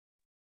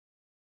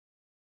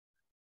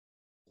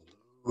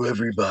Hello,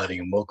 everybody,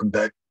 and welcome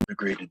back to the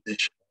great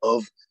edition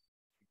of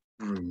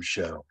Grue Rume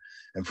Show.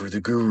 And for the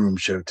Grue Rume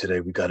Show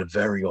today, we got a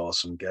very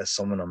awesome guest,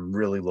 someone I'm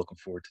really looking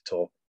forward to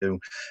talking to,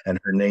 and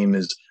her name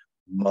is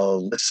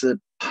Melissa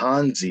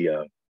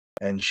Ponzio.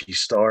 And she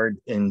starred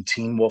in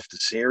Teen Wolf the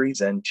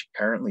series, and she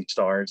currently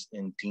stars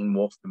in Teen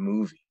Wolf the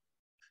movie.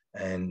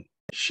 And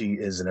she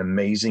is an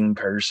amazing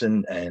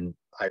person, and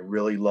I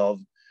really love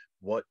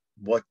what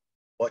what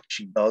what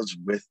she does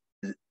with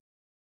the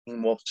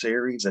Teen Wolf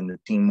series and the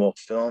Teen Wolf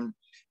film.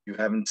 If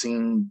you haven't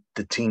seen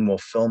the Teen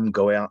Wolf film,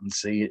 go out and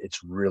see it.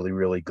 It's really,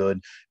 really good,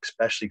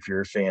 especially if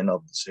you're a fan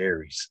of the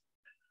series.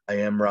 I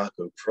am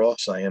Rocco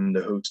Cross. I am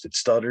the host at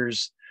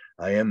Stutters.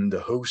 I am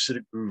the host of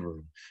the Grue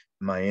Room.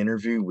 My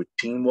interview with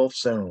Teen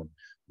Wolf's own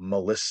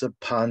Melissa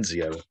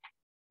Ponzio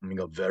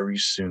coming up very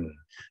soon.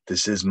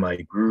 This is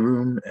my Grue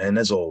Room, and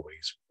as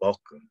always,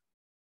 welcome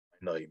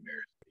to my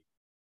nightmares.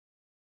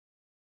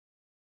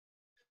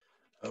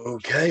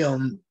 Okay,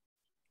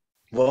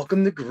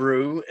 welcome to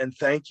Grue, and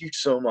thank you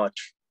so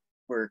much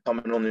for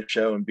coming on the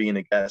show and being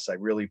a guest. I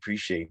really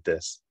appreciate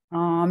this. Oh,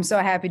 I'm so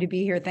happy to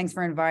be here. Thanks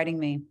for inviting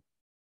me.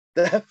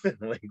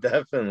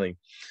 Definitely.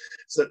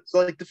 So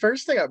like the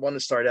first thing I want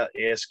to start out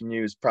asking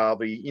you is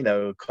probably,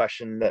 a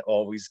question that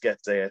always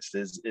gets asked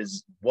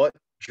is what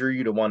drew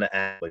you to want to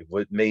act? Like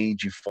what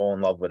made you fall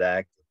in love with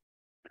acting?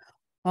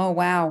 Oh,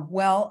 wow.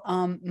 Well,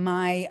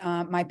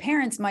 my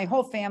parents, my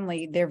whole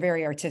family, they're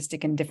very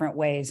artistic in different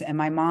ways. And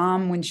my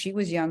mom, when she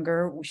was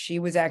younger, she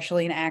was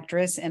actually an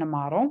actress and a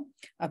model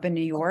up in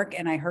New York.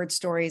 And I heard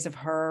stories of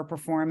her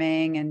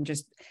performing and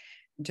just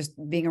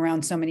being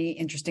around so many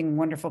interesting,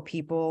 wonderful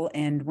people.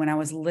 And when I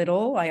was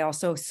little, I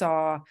also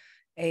saw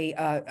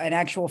an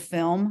actual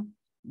film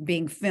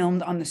being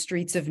filmed on the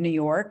streets of New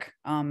York,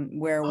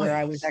 where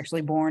I was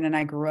actually born and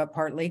I grew up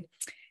partly.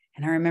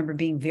 And I remember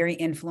being very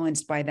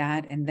influenced by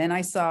that. And then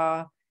I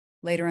saw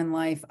later in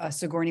life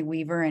Sigourney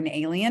Weaver and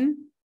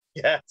Alien.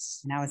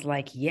 Yes. And I was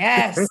like,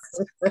 yes,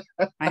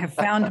 I have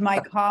found my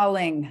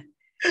calling.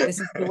 This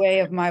is the way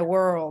of my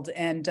world.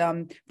 And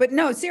but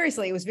no,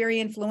 seriously, it was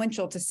very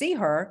influential to see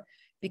her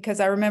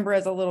because I remember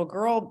as a little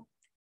girl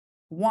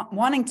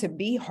wanting to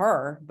be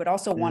her, but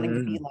also wanting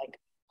to be like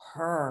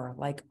her,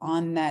 like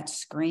on that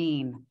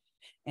screen,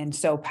 and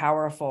so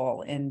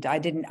powerful. And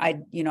I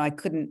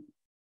couldn't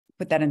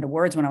put that into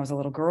words when I was a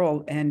little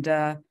girl. And,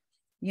 I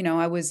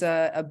was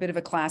a bit of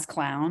a class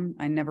clown.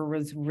 I never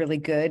was really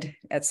good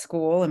at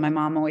school. And my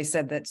mom always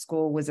said that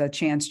school was a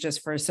chance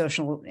just for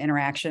social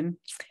interaction.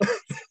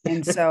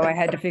 And so I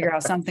had to figure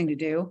out something to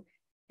do.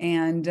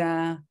 And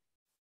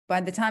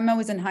by the time I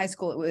was in high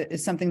school, it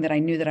was something that I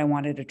knew that I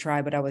wanted to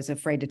try, but I was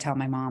afraid to tell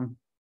my mom.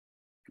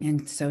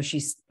 And so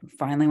she's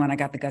finally, when I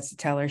got the guts to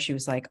tell her, she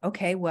was like,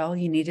 okay, well,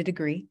 you need a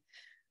degree.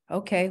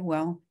 Okay,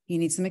 well, you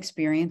need some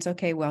experience.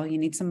 Okay, well, you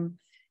need some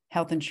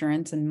health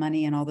insurance and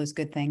money and all those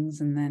good things.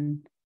 And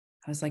then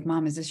I was like,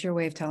 Mom, is this your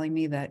way of telling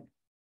me that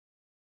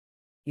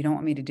you don't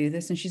want me to do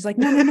this? And she's like,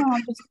 no,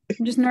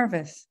 I'm just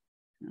nervous.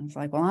 I was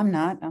like, well, I'm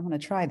not. I'm going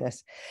to try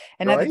this.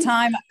 And Right? At the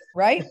time,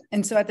 right?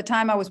 And so at the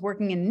time I was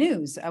working in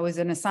news. I was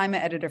an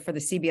assignment editor for the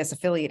CBS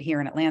affiliate here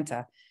in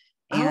Atlanta.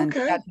 And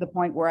got to the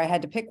point where I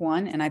had to pick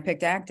one, and I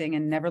picked acting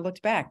and never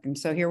looked back. And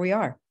so here we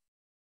are.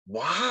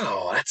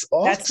 Wow, that's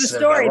awesome. That's the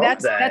story.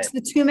 That's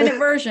the 2-minute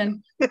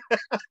version.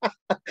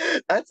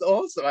 That's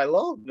awesome. I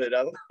love it.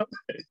 I love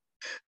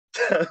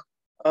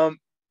it.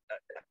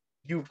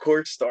 You of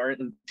course starred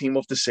in Team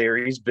of the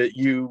series, but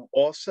you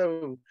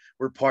also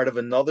were part of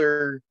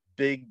another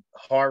big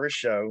horror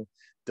show,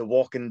 The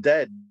Walking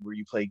Dead, where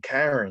you played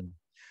Karen.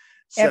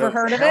 Ever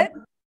heard of it?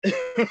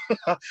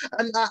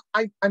 And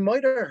I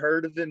might have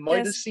heard of it,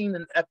 might have seen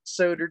an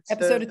episode or two.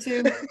 Episode or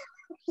two.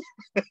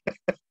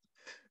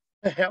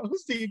 How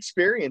was the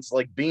experience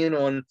like being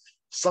on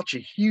such a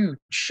huge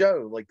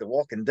show like The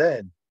Walking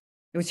Dead?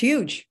 It was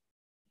huge.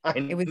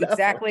 It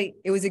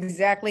was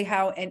exactly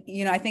how,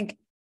 and I think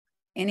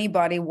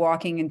anybody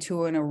walking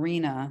into an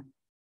arena,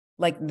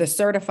 like the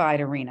certified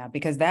arena,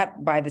 because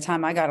that by the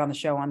time I got on the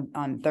show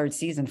on third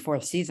season,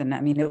 fourth season, I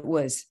mean, it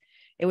was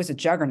a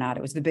juggernaut.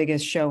 It was the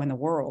biggest show in the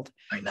world.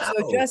 I know.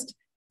 So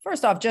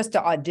first off, just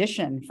to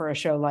audition for a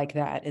show like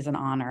that is an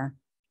honor.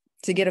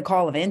 To get a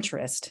call of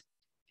interest,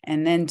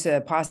 and then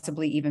to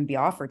possibly even be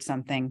offered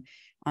something.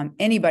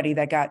 Anybody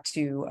that got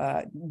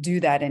to do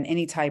that in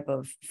any type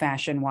of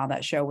fashion while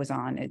that show was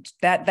on,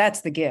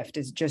 that's the gift,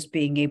 is just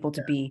being able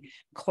to be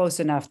close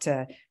enough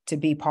to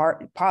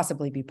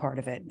possibly be part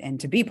of it, and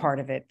to be part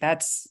of it.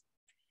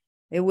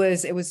 It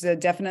was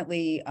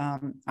definitely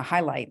a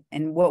highlight.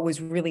 And what was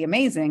really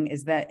amazing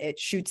is that it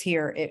shot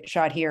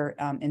here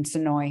in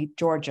Sonoy,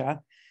 Georgia,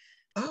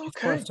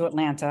 close to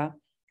Atlanta.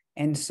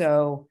 And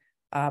so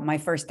my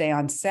first day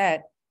on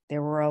set,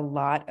 there were a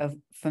lot of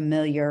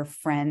familiar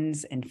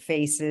friends and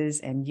faces,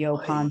 and Yo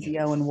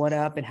Ponzio and what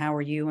up and how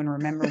are you? And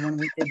remember when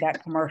we did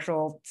that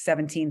commercial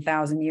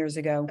 17,000 years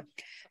ago?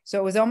 So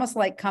it was almost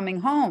like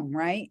coming home,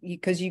 right?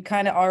 Because you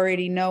kind of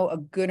already know a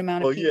good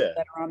amount of people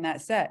that are on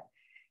that set.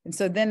 And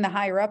so then the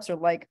higher ups are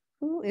like,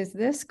 who is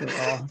this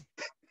girl?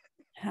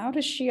 How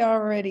does she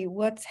already,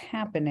 what's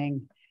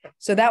happening?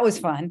 So that was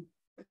fun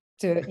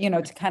to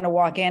kind of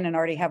walk in and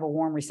already have a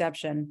warm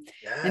reception.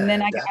 And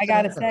then Yeah, I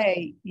got to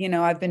definitely.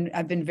 say,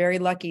 I've been very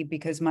lucky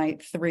because my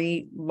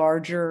three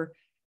larger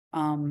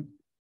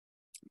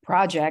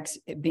projects,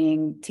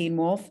 being Teen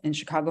Wolf and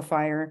Chicago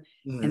Fire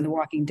and The Mhm.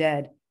 Walking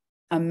Dead,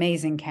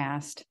 amazing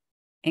cast,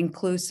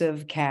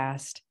 inclusive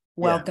cast,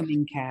 Yeah.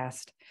 welcoming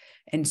cast.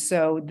 And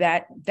so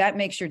that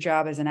makes your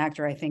job as an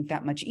actor, I think,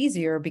 that much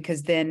easier,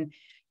 because then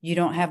you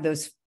don't have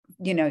those,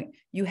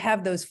 you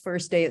have those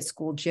first day at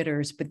school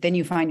jitters, but then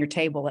you find your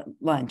table at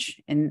lunch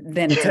and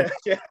then it's Yeah, okay.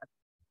 yeah.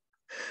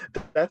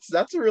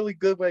 That's a really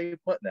good way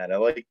of putting that. I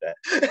like that.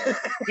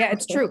 Yeah,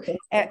 it's true.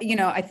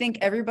 I think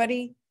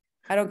everybody,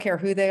 I don't care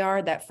who they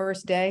are, that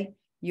first day,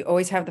 you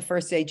always have the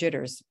first day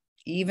jitters.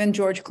 Even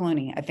George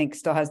Clooney, I think,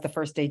 still has the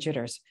first day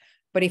jitters,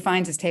 but he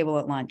finds his table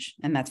at lunch,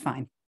 and that's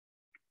fine.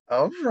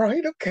 All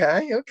right.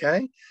 Okay.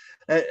 Okay.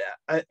 And,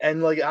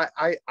 and like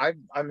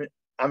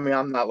I mean,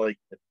 I'm not like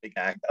a big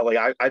actor.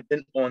 Like I've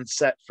been on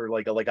set for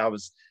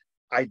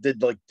I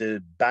did like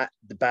the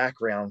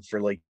background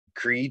for like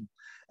Creed.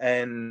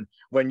 And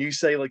when you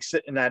say like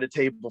sitting at a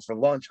table for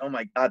lunch, oh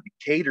my God, the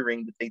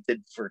catering that they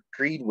did for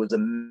Creed was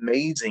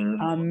amazing.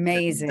 The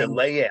Amazing.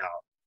 layout.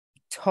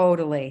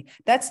 Totally.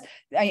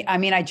 I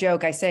mean, I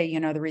joke, I say,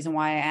 the reason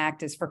why I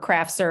act is for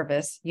craft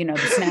service, the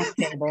snack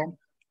table,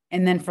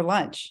 and then for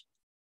lunch.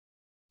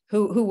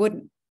 Who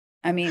wouldn't?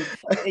 I mean,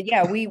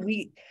 yeah,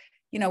 we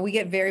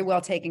get very well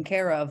taken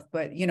care of,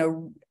 but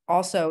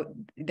also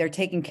they're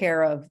taking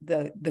care of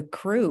the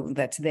crew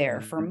that's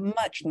there for Mhm.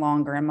 much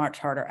longer and much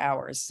harder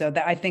hours. So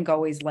that, I think,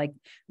 always, like,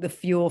 the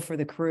fuel for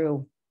the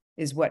crew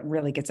is what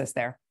really gets us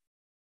there.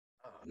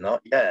 Oh, no,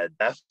 yeah,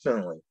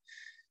 definitely.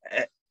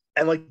 And,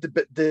 and like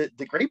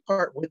the great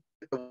part with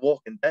The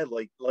Walking Dead,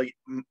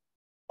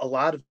 a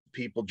lot of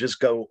people just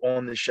go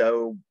on the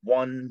show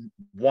one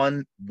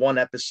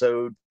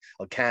episode,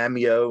 a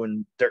cameo,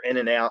 and they're in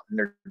and out and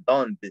they're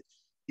done. But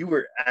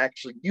you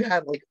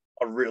had like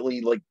a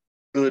really like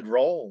good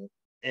role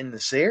in the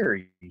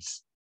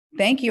series.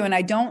 Thank you. And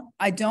I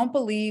don't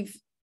believe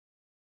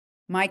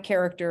my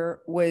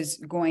character was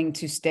going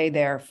to stay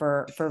there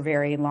for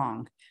very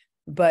long.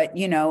 But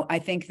I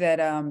think that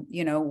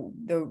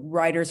the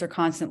writers are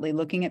constantly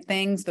looking at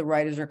things. The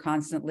writers are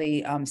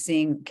constantly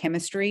seeing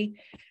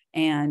chemistry,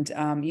 and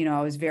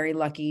I was very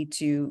lucky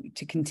to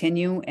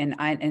continue.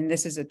 And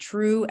this is a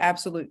true,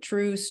 absolute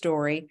true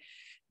story,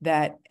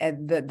 that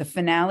at the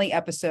finale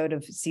episode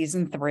of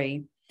season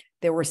 3,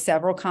 there were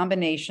several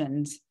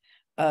combinations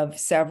of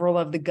several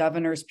of the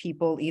governor's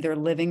people either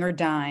living or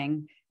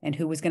dying, and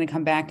who was going to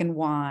come back and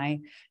why.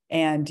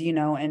 And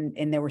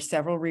and there were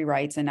several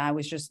rewrites, and I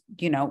was just,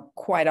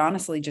 quite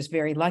honestly, just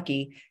very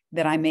lucky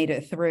that I made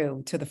it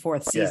through to the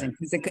 4th Yeah. season,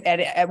 because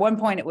at one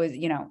point it was,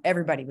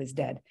 everybody was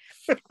dead.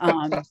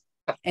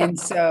 And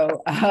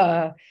so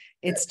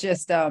it's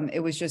just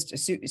it was just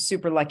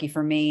super lucky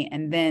for me.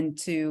 And then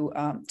to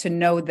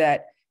know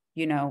that,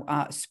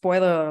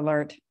 spoiler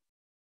alert,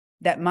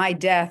 that my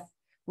death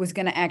was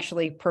going to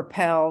actually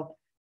propel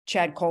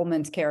Chad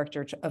Coleman's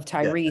character of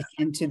Yeah. Tyrese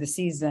into the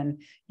season.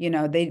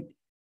 They,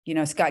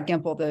 Scott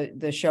Gimple,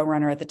 the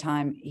showrunner at the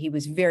time, he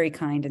was very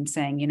kind in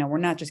saying, we're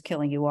not just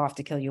killing you off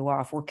to kill you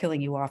off. We're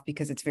killing you off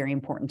because it's very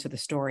important to the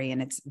story,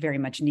 and it's very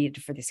much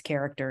needed for this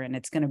character, and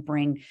it's going to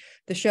bring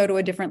the show to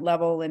a different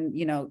level and,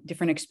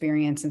 different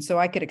experience. And so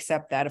I could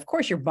accept that. Of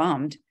course, you're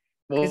bummed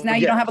because Well, now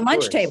you yeah, don't of have a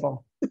lunch course.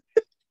 table.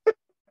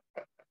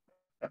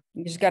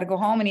 You just got to go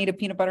home and eat a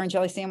peanut butter and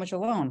jelly sandwich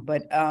alone.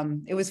 But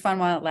it was fun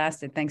while it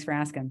lasted. Thanks for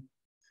asking.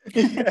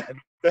 Yeah,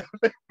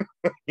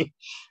 definitely.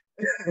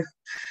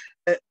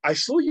 I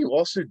saw you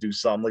also do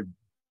some like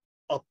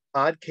a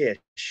podcast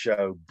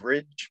show,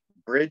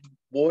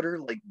 Bridgewater.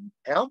 Like,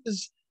 how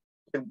does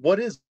what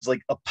is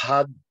like a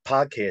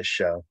podcast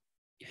show?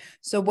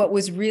 So what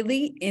was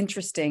really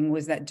interesting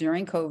was that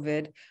during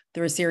COVID,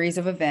 there were a series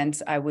of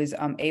events. I was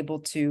able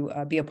to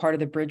be a part of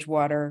the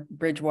Bridgewater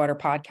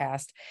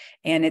podcast,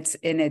 and it's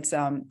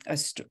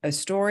a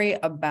story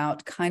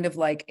about kind of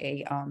like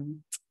a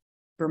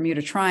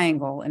Bermuda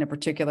Triangle in a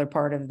particular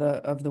part of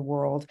the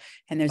world,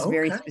 and there's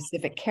very Okay.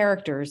 specific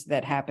characters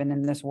that happen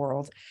in this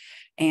world.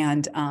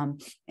 And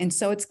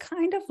so it's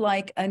kind of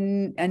like a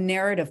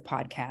narrative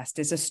podcast.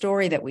 It's a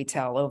story that we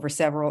tell over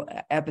several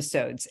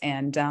episodes,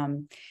 and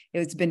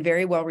it's been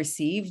very well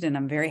received, and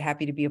I'm very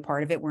happy to be a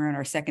part of it. We're in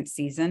our 2nd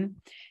season,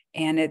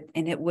 and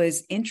it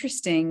was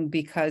interesting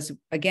because,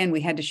 again,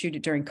 we had to shoot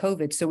it during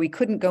COVID, so we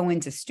couldn't go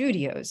into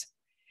studios,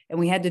 and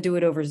we had to do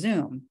it over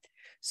Zoom.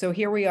 So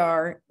here we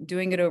are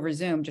doing it over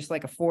Zoom, just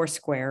like a 4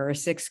 square or a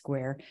 6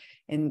 square.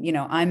 And,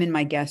 I'm in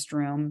my guest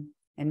room,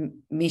 and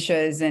Misha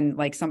is in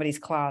like somebody's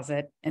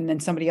closet, and then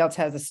somebody else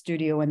has a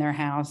studio in their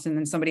house, and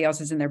then somebody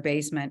else is in their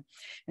basement.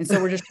 And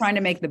so we're just trying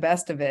to make the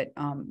best of it,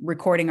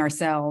 recording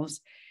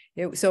ourselves.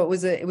 So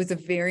it was a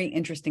very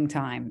interesting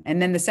time.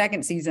 And then the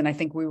 2nd season, I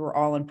think we were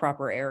all in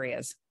proper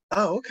areas.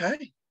 Oh,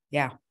 okay.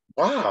 Yeah.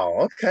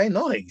 Wow. Okay.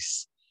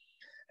 Nice.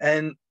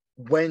 And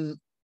when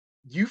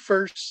you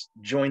first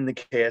joined the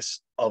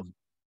cast of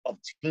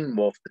Teen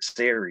Wolf, the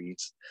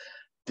series,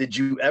 did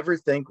you ever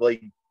think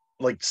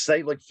like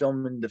say like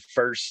filming the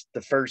first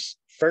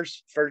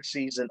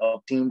season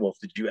of Teen Wolf,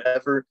 did you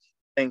ever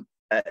think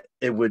that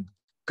it would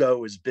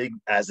go as big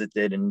as it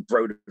did and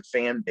grow the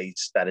fan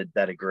base that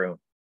it grew?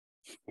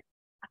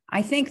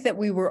 I think that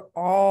we were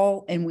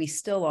all, and we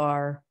still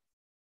are,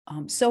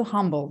 so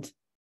humbled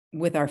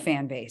with our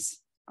fan base.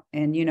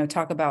 And,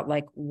 talk about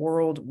like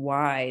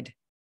worldwide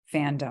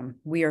fandom.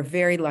 We are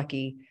very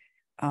lucky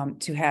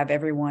to have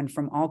everyone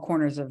from all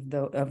corners of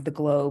the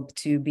globe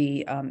to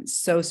be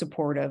so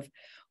supportive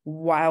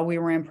while we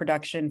were in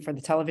production for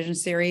the television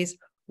series,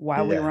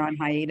 while we were on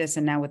hiatus,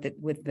 and now with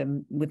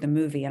the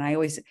movie. And I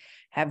always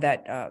have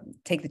that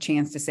take the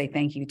chance to say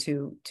thank you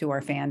to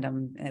our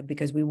fandom,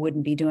 because we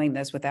wouldn't be doing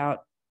this without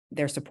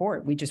their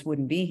support. We just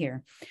wouldn't be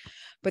here.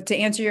 But to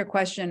answer your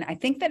question, I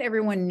think that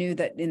everyone knew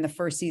that in the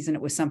first season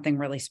it was something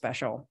really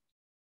special,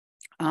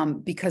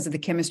 because of the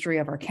chemistry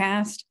of our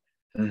cast,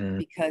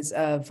 because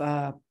of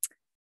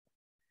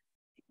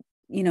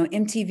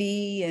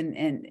MTV,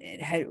 and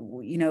it had,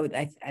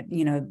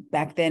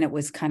 back then it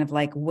was kind of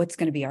like, what's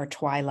going to be our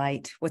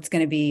Twilight? What's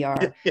going to be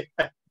our,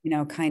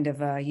 kind of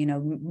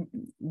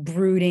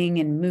brooding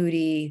and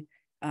moody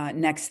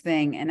next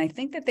thing. And I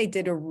think that they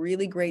did a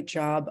really great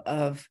job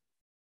of,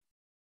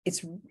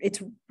 it's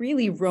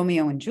really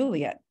Romeo and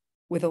Juliet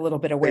with a little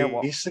bit of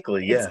werewolf.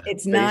 Basically,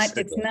 it's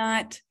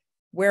not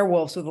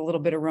werewolves with a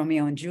little bit of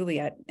Romeo and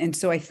Juliet. And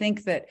so I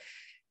think that,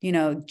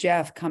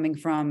 Jeff, coming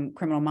from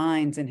Criminal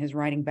Minds and his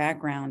writing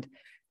background,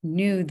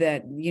 knew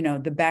that,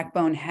 the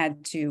backbone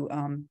had to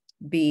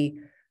be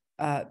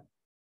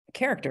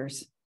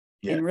characters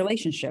in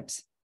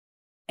relationships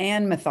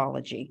and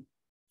mythology,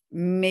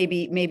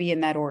 maybe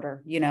in that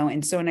order,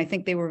 and I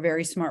think they were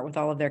very smart with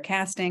all of their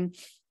casting.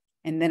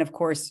 And then, of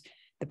course,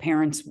 the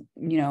parents,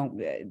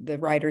 the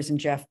writers and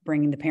Jeff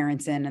bringing the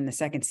parents in the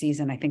second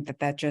season, I think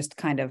that just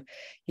kind of,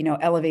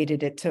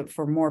 elevated it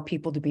for more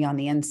people to be on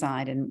the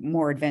inside and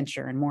more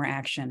adventure and more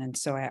action. And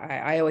so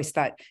I always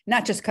thought,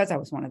 not just because I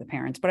was one of the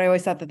parents, but I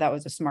always thought that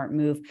was a smart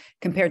move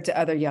compared to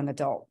other young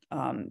adult,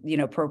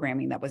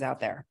 programming that was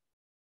out there.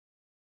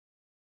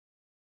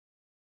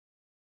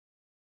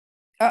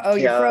 Uh-oh,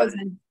 you're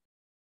frozen.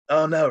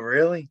 Oh, no,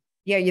 really?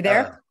 Yeah, you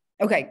there?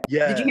 Okay.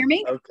 Yeah. Did you hear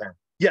me? Okay.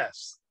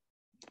 Yes.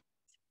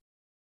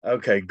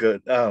 Okay,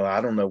 good. Oh,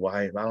 I don't know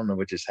why. I don't know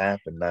what just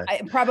happened.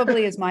 It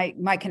probably is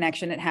my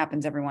connection. It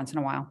happens every once in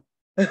a while.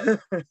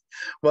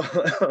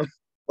 Well,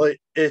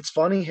 like, it's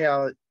funny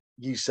how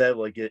you said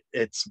like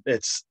it's a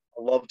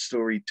love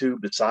story too,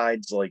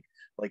 besides like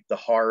the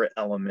horror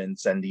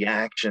elements and the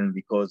action,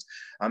 because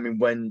I mean,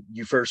 when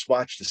you first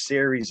watch the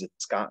series, it's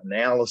Scott and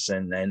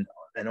Allison, and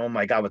oh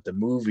my God, with the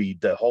movie,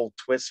 the whole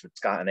twist with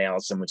Scott and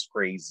Allison was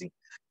crazy.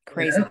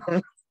 How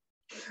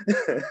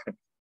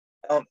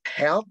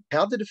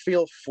did it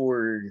feel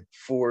for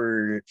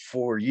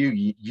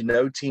you?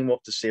 Team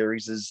Wolf, the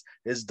series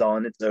is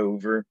done, it's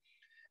over,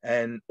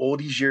 and all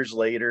these years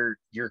later,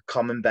 you're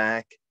coming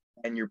back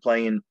and you're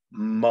playing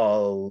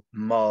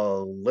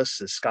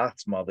Melissa,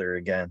 Scott's mother,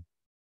 again.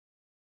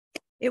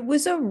 It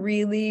was a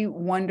really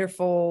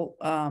wonderful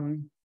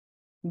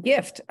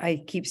gift.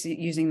 I keep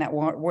using that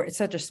word. It's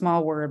such a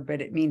small word,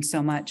 but it means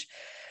so much.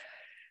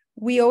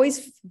 We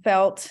always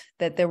felt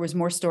that there was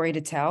more story to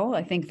tell.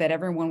 I think that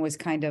everyone was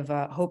kind of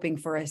hoping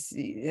for a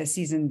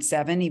season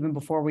 7, even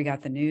before we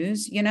got the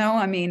news.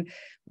 I mean,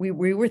 we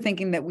were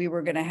thinking that we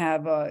were going to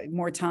have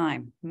more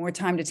time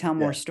to tell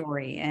more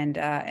story. And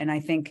I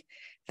think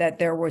that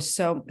there was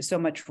so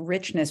much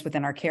richness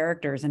within our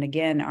characters, and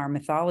again, our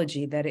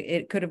mythology, that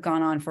it could have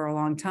gone on for a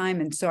long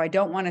time. And so I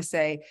don't want to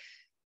say,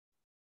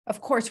 of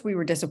course, we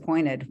were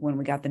disappointed when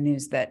we got the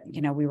news that,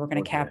 we were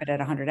going to cap it at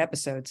 100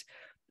 episodes.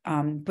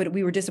 But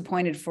we were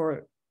disappointed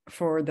for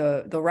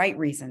the right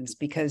reasons,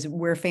 because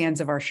we're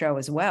fans of our show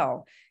as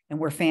well. And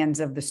we're fans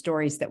of the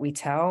stories that we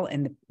tell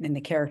and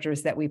the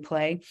characters that we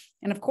play.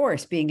 And of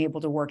course, being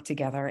able to work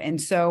together. And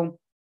so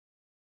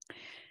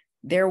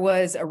there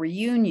was a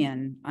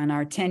reunion on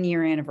our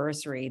 10-year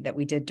anniversary that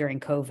we did during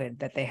COVID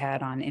that they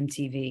had on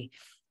MTV.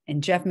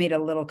 And Jeff made a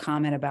little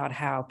comment about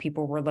how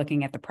people were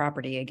looking at the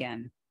property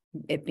again,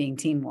 it being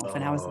Teen Wolf.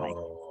 And I was like,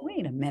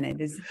 wait a minute,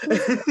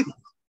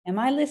 am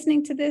I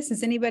listening to this?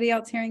 Is anybody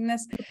else hearing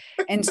this?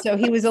 And so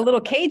he was a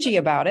little cagey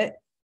about it,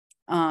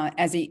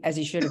 as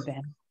he should have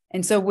been.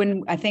 And so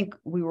when I think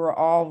we were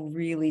all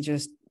really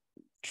just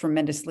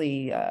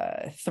tremendously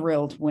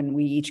thrilled when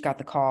we each got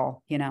the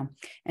call, and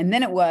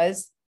then it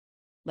was,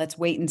 let's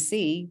wait and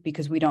see,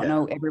 because we don't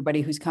know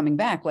everybody who's coming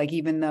back. Like,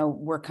 even though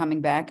we're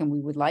coming back and we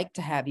would like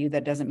to have you,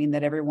 that doesn't mean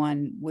that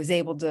everyone was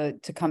able to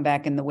come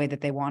back in the way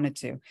that they wanted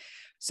to.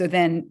 So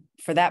then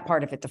for that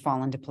part of it to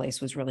fall into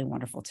place was really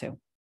wonderful too.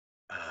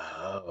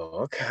 Oh,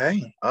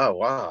 okay. Oh,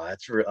 wow.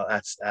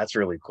 That's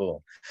really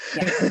cool.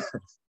 Yeah.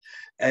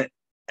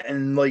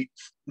 and like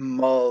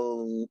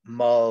Melissa,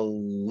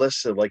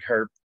 like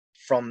her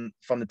from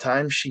the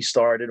time she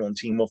started on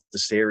Teen Wolf the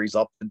series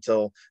up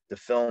until the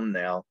film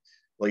now,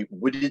 like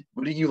what do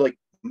you like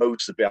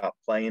most about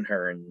playing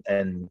her,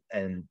 and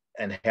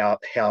how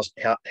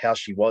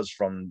she was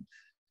from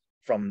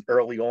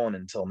early on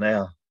until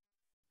now?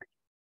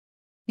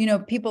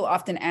 People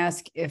often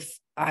ask if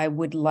I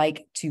would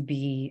like to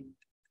be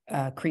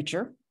a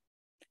creature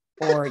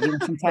or,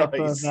 some type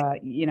of, Nice.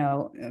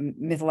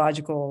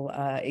 mythological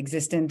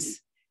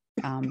existence,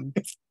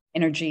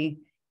 energy.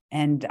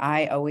 And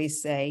I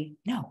always say,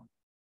 no,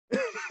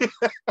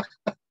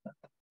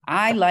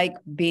 I like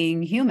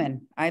being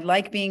human. I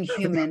like being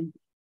human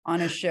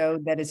on a show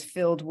that is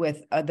filled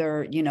with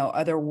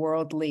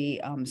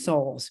otherworldly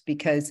souls,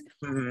 because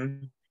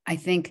Mm-hmm. I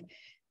think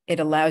it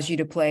allows you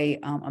to play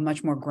a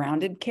much more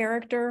grounded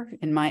character,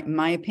 in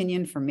my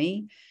opinion. For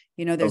me,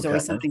 there's Okay.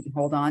 always something to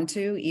hold on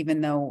to,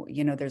 even though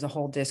there's a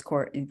whole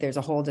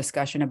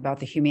discussion about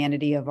the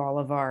humanity of all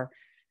of our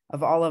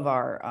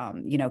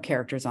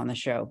characters on the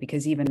show,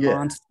 because even Yeah.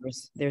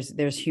 monsters,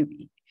 there's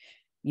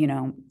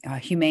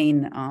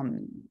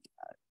humane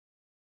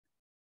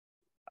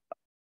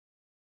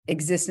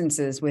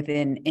existences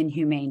within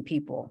inhumane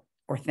people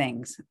or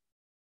things.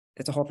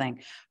 It's a whole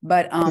thing.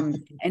 But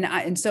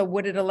and so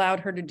what it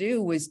allowed her to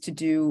do was to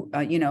do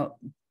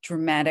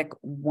dramatic,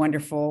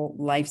 wonderful,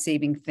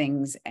 life-saving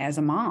things as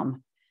a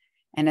mom,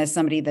 and as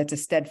somebody that's a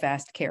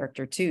steadfast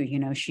character too.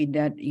 She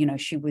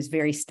was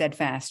very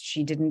steadfast.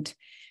 She didn't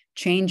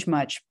change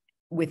much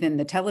within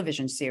the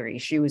television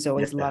series. She was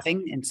always Yes.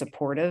 loving and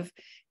supportive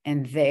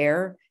and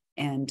there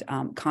and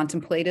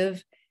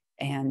contemplative,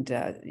 and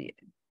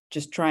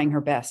just trying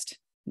her best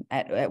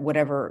at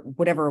whatever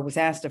was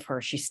asked of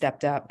her. She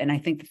stepped up, and I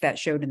think that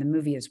showed in the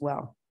movie as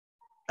well.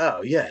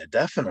 Oh yeah,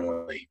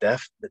 definitely.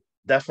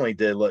 Definitely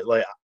did.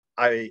 Like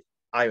I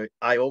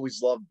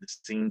always loved the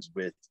scenes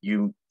with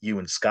you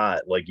and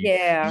Scott. Like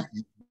Yeah.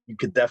 you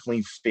could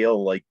definitely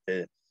feel like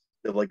the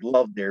like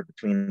love there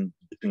between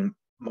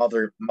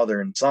mother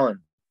and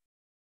son.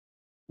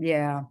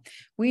 Yeah.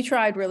 We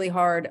tried really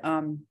hard,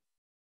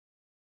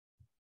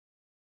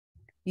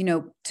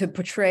 to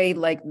portray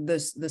like the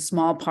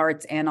small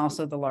parts and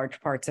also the large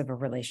parts of a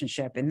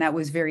relationship. And that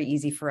was very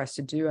easy for us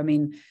to do. I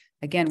mean,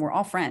 again, we're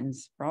all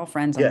friends. We're all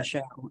friends on Yeah. the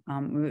show.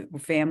 We're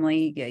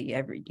family.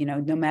 Yeah,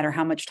 no matter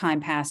how much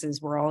time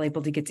passes, we're all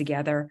able to get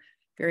together.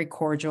 Very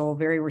cordial,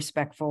 very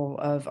respectful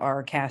of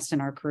our cast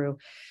and our crew.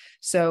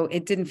 So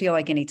it didn't feel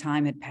like any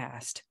time had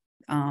passed.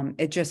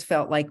 It just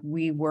felt like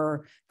we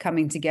were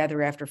coming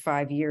together after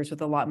 5 years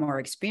with a lot more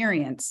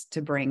experience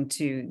to bring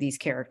to these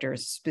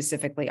characters,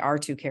 specifically our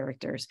two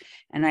characters.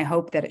 And I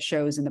hope that it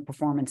shows in the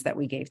performance that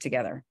we gave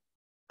together.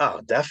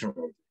 Oh,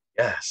 definitely.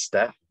 Yes,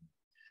 that.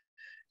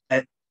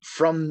 And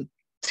from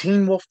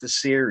Teen Wolf the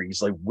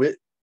series, like what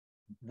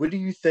do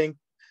you think?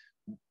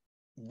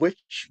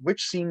 Which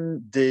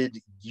scene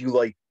did you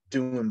like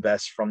doing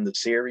best from the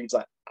series?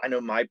 I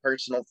know my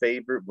personal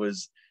favorite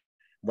was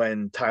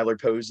when Tyler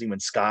Posey, when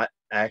Scott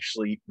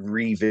actually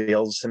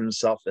reveals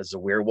himself as a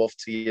werewolf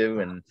to you,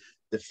 and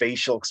the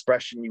facial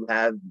expression you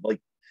had, like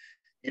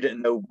you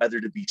didn't know whether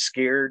to be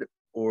scared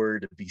or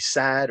to be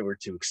sad or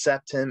to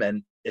accept him,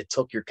 and it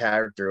took your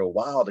character a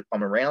while to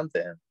come around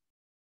to him.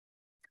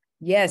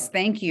 Yes,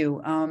 thank you.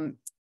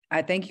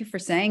 I thank you for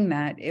saying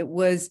that.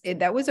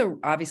 That was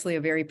obviously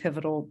a very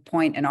pivotal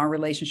point in our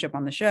relationship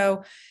on the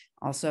show,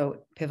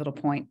 also pivotal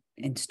point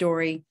in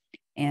story.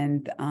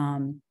 And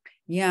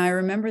yeah, I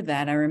remember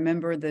that. I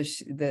remember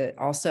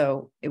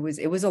also it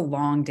was a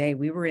long day.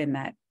 We were in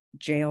that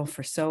jail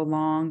for so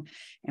long,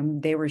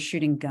 and they were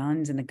shooting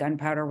guns, and the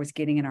gunpowder was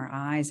getting in our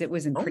eyes. It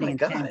was Oh pretty my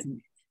intense.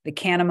 God. The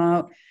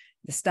Canamo,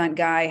 the stunt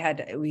guy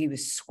he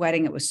was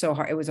sweating. It was so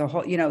hard. It was a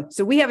whole,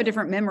 so we have a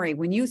different memory.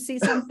 When you see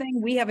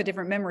something, we have a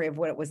different memory of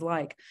what it was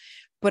like.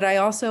 But I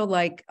also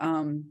like,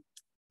 to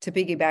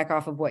piggyback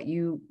off of what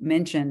you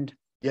mentioned,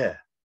 Yeah.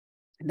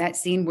 that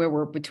scene where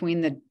we're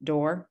between the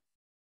door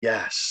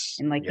Yes.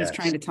 and like he's Yes.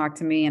 trying to talk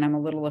to me and I'm a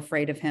little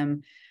afraid of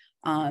him.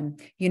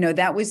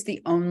 That was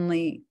the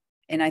only,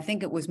 and I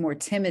think it was more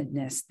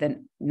timidness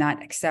than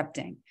not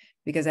accepting,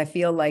 because I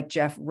feel like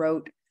Jeff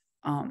wrote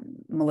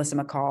Melissa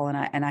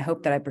McCall, and I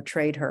hope that I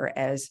portrayed her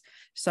as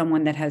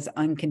someone that has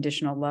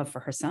unconditional love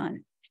for her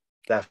son.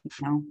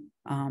 Definitely.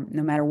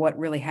 No matter what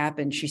really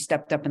happened, she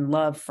stepped up in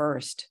love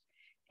first,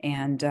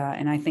 and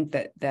I think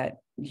that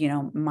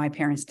my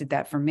parents did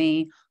that for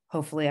me.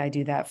 Hopefully, I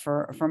do that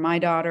for my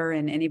daughter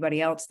and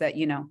anybody else, that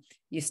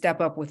you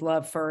step up with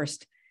love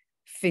first,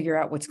 figure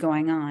out what's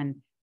going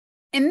on.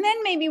 And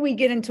then maybe we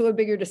get into a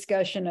bigger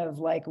discussion of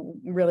like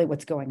really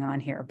what's going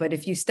on here. But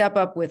if you step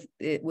up with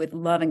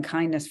love and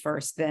kindness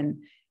first,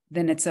 then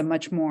it's a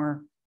much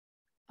more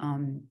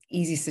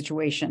easy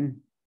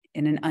situation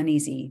in an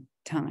uneasy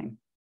time.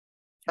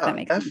 If that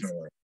makes sense.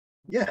 Definitely.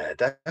 Yeah,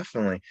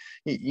 definitely.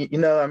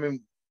 I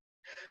mean,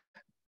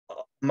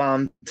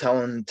 mom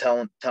telling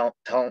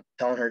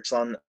her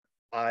son,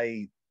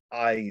 I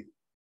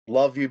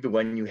love you, but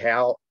when you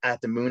howl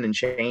at the moon and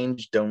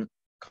change, don't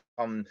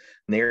come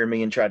near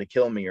me and try to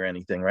kill me or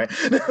anything, right?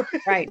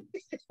 Right.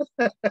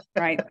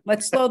 Right.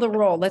 Let's slow the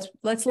roll.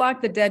 Let's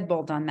lock the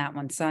deadbolt on that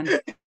one, son.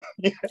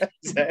 Yes.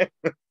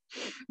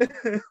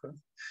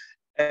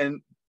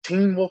 And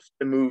Teen Wolf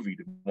the movie,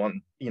 the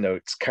one,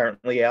 it's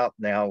currently out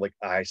now. Like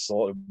I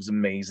saw, it was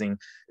amazing.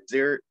 Is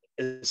there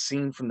a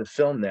scene from the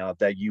film now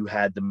that you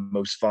had the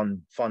most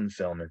fun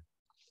filming?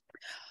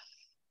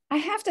 I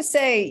have to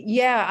say,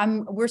 yeah,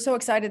 we're so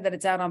excited that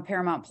it's out on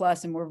Paramount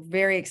Plus, and we're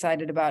very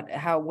excited about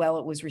how well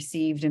it was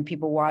received and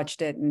people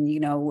watched it,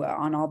 and,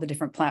 on all the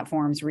different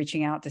platforms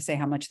reaching out to say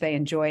how much they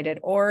enjoyed it,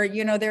 or,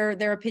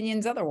 their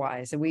opinions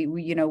otherwise. And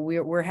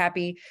we're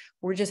happy.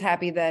 We're just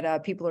happy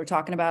that people are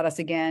talking about us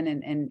again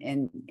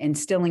and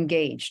still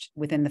engaged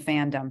within the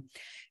fandom.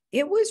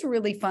 It was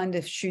really fun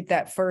to shoot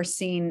that first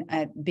scene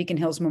at Beacon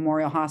Hills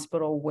Memorial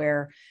Hospital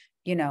where,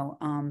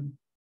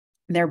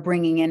 they're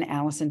bringing in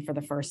Allison for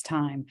the first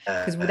time,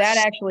 because that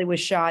actually was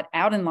shot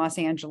out in Los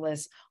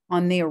Angeles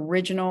on the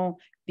original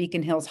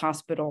Beacon Hills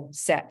Hospital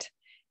set.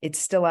 It's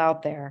still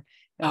out there.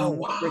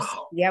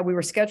 Wow. We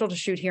were scheduled to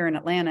shoot here in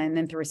Atlanta, and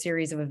then through a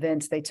series of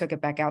events, they took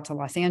it back out to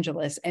Los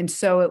Angeles. And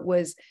so it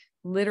was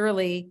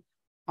literally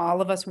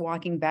all of us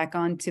walking back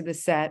onto the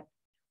set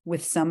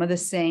with some of the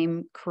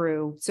same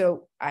crew.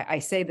 So I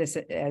say this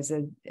as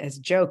a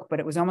joke, but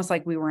it was almost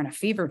like we were in a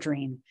fever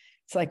dream.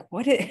 It's like,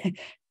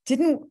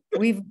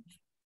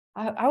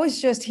 I was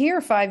just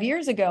here 5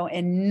 years ago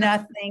and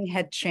nothing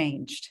had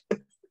changed.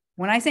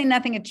 When I say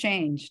nothing had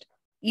changed,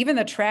 even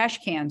the trash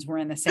cans were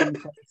in the same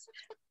place,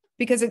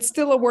 because it's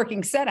still a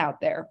working set out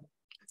there.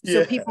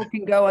 So people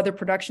can go, other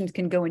productions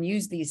can go and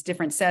use these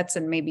different sets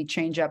and maybe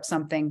change up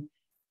something,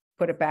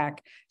 put it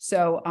back.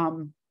 So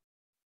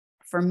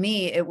for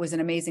me, it was an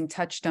amazing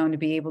touchstone to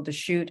be able to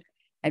shoot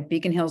at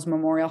Beacon Hills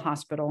Memorial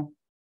Hospital,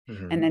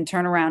 and then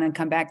turn around and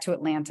come back to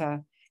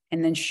Atlanta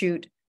and then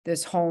shoot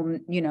this whole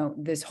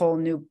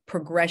new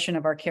progression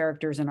of our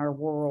characters in our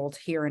world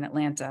here in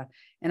Atlanta.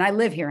 And I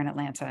live here in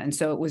Atlanta. And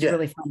so it was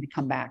really fun to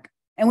come back.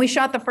 And we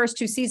shot the first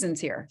 2 seasons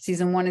here,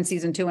 season 1 and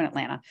season 2 in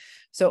Atlanta.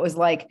 So it was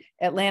like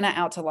Atlanta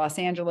out to Los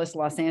Angeles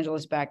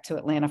back to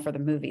Atlanta for the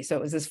movie. So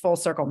it was this full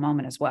circle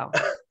moment as well.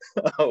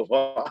 Oh,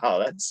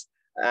 wow.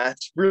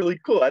 That's really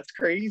cool. That's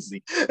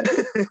crazy.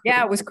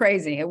 Yeah, it was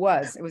crazy. It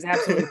was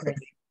absolutely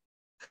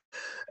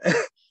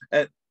crazy.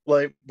 And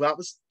like what I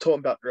was talking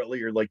about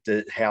earlier, like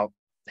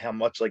how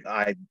much like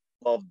I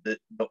love the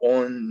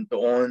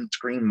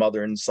on-screen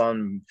mother and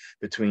son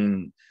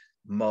between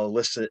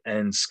Melissa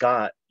and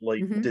Scott.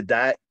 Like, did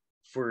that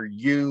for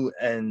you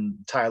and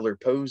Tyler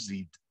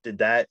Posey, did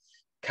that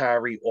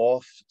carry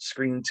off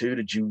screen too?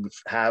 Did you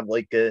have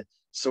like a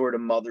sort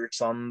of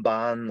mother-son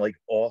bond, like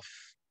off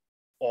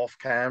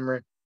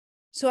camera?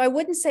 So I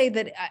wouldn't say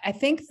that. I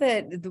think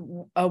that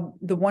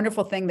the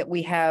wonderful thing that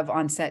we have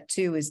on set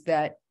too is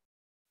that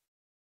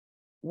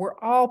we're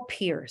all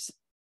peers.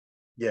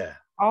 Yeah.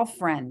 All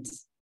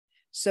friends.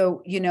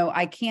 So,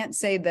 I can't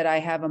say that I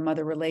have a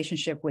mother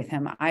relationship with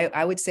him.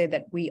 I would say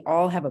that we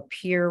all have a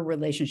peer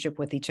relationship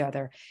with each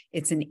other.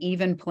 It's an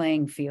even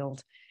playing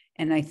field.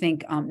 And I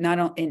think not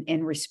only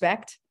in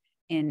respect,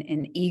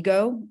 in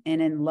ego,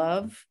 and in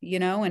love,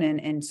 and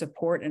in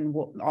support,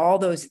 and all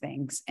those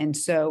things. And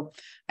so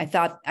I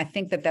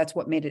think that that's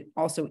what made it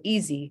also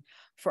easy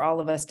for all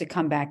of us to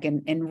come back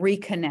and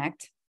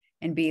reconnect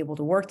and be able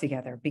to work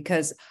together,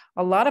 because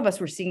a lot of us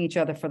were seeing each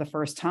other for the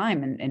first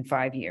time in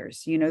 5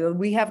 years.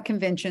 We have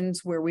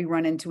conventions where we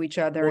run into each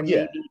other, and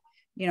maybe,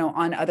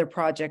 on other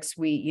projects,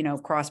 we,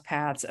 cross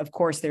paths. Of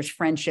course, there's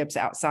friendships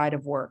outside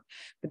of work,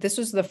 but this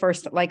was the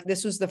first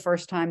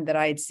time that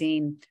I had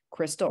seen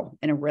Crystal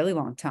in a really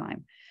long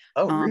time.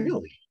 Oh,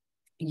 really?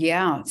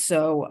 Yeah.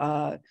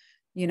 So,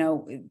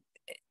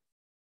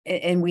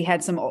 and we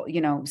had some,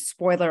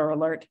 spoiler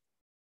alert,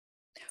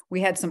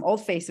 we had some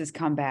old faces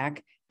come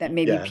back that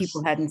maybe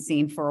people hadn't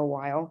seen for a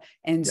while.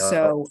 And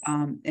so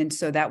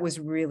that was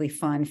really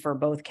fun for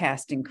both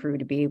cast and crew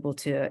to be able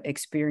to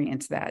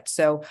experience that.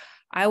 So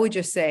I would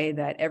just say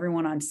that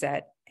everyone on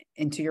set,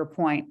 and to your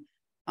point,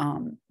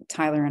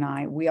 Tyler and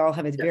I, we all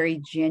have a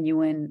very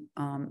genuine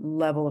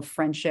level of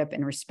friendship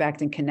and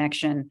respect and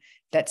connection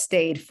that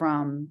stayed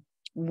from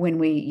when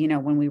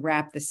we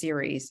wrapped the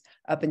series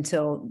up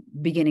until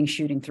beginning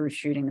shooting through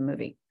shooting the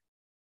movie.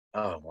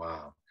 Oh,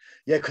 wow.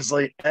 Yeah, because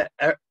like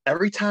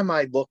every time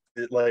I look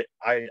at, like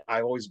I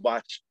always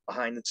watch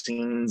behind the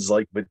scenes,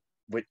 like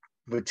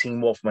with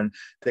Teen Wolf, when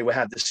they would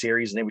have the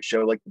series and they would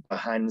show like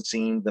behind the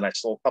scenes, and I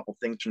saw a couple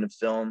things from the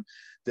film.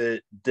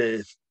 The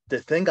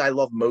thing I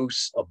love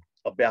most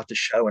about the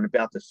show and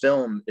about the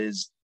film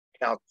is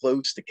how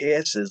close the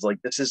cast is. Like,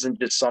 this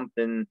isn't just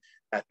something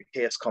that the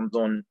cast comes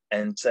on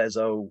and says,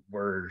 "Oh,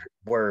 we're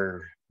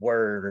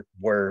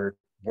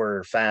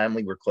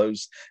family, we're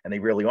close," and they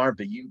really aren't.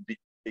 But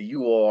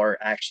you are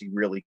actually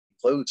really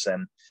close.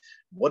 And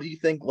what do you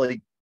think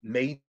like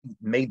made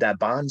that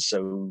bond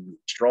so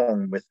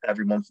strong with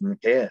everyone from the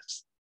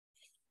cast?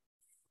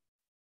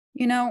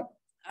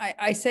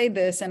 I say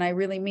this and I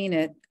really mean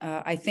it.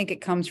 I think it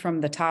comes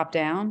from the top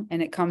down,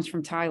 and it comes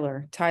from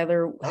Tyler.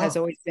 Tyler has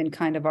always been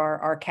kind of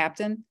our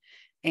captain,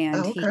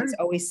 and he has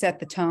always set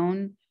the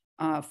tone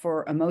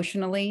for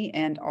emotionally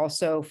and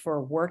also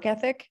for work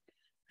ethic.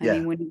 I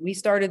mean, when we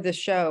started this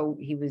show,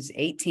 he was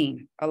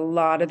 18. A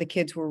lot of the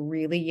kids were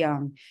really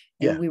young,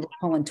 and we were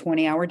pulling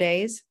 20-hour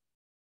days,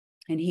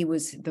 and he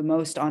was the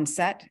most on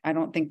set. I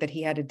don't think that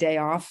he had a day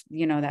off,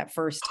 that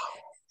first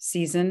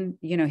season.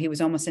 He was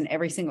almost in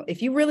every single,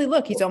 if you really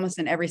look, he's almost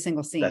in every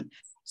single scene.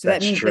 So that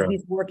That's means that true.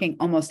 he's working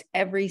almost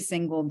every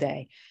single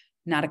day.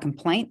 Not a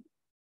complaint,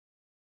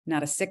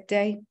 not a sick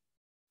day,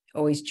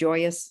 always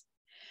joyous.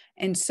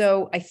 And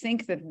so I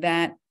think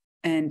that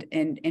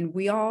and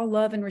we all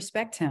love and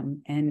respect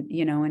him. And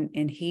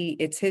and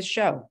it's his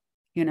show,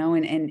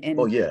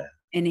 Oh yeah.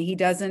 and he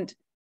doesn't,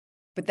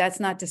 but that's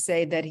not to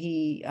say that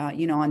he,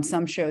 on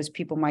some shows,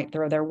 people might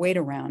throw their weight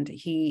around.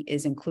 He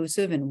is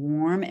inclusive and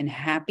warm and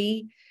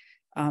happy,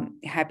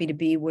 happy to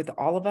be with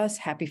all of us,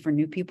 happy for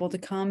new people to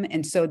come.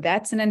 And so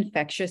that's an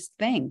infectious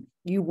thing.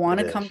 You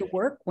want It to come is. to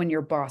work when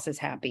your boss is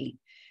happy.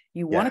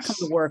 You want to come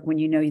to Yes. work when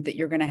you know that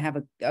you're going to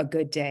have a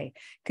good day.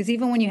 Because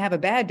even when you have a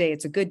bad day,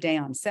 it's a good day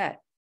on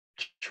set,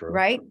 True.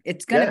 right?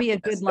 It's going to Yes, be a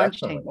good lunch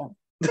definitely. table.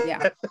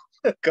 Yeah.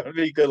 Gonna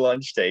be a good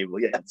lunch table,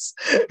 yes.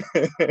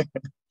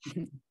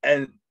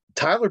 And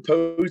Tyler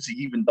Posey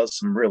even does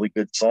some really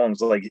good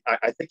songs. Like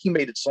I think he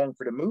made a song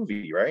for the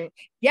movie, right?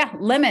 Yeah.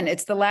 Lemon.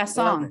 It's the last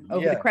song Lemon,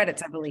 over the yeah.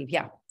 credits, I believe.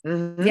 Yeah.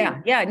 Hmm.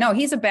 Yeah. No,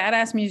 he's a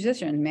badass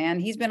musician,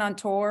 man. He's been on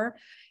tour.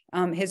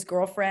 His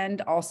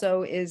girlfriend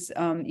also is,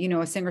 a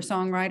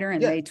singer-songwriter,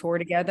 and Yeah, they tour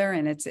together,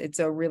 and it's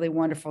a really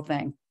wonderful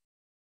thing.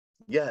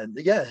 yeah.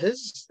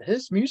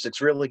 His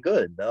music's really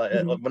good.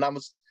 Mhm. When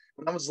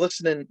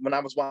I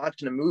was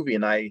watching a movie,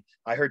 and I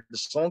heard the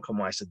song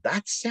come on, I said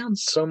that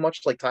sounds so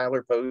much like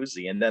Tyler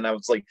Posey, and then I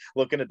was like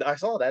looking at, I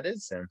saw that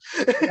is him.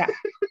 Yeah.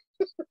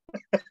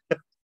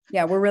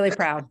 Yeah. We're really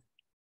proud.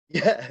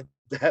 Yeah,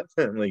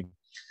 definitely.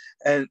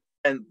 and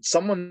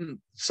someone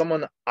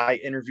I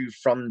interviewed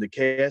from the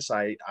cast,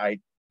 I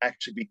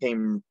actually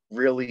became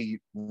really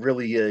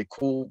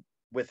cool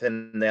with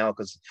him now,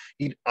 because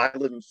I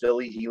live in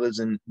Philly, he lives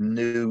in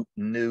New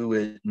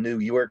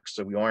York,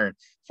 so we aren't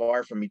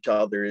far from each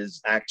other.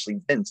 Is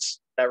actually Vince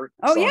Oh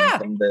Erickson yeah.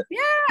 from the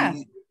Yeah.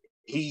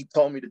 he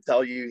told me to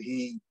tell you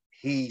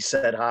he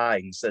said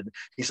hi. He said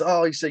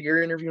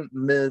you're interviewing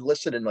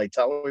Melissa tonight.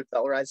 Tell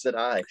her I said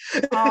hi.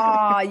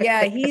 Oh,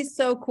 yeah, he's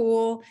so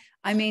cool.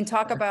 I mean,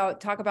 talk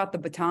about the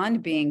baton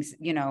being,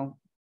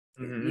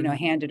 Hmm.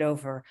 handed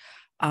over.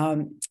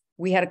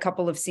 We had a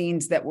couple of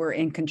scenes that were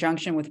in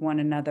conjunction with one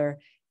another.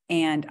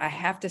 And I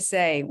have to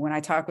say, when I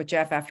talked with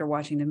Jeff after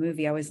watching the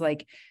movie, I was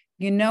like,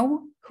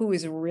 who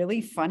is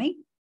really funny?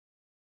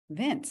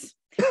 Vince.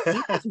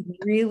 He has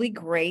really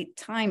great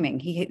timing.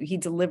 He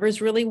delivers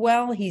really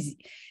well. He's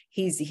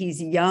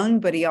young,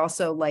 but he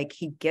also, like,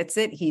 he gets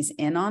it. He's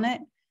in on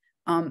it,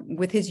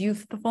 with his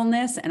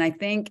youthfulness, and I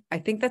think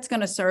that's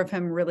going to serve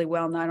him really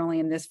well, not only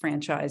in this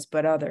franchise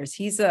but others.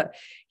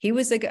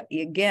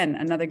 Again,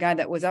 another guy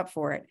that was up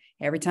for it.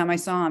 Every time I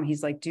saw him,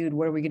 he's like, "Dude,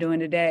 what are we doing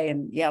today?"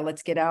 And yeah,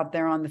 let's get out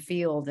there on the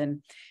field.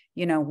 And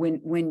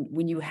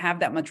when you have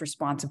that much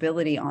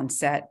responsibility on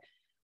set,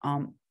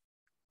 um,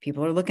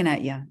 people are looking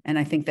at you, and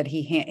I think that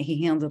he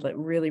handled it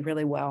really,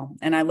 really well.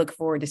 And I look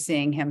forward to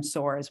seeing him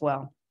soar as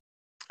well.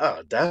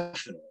 Oh,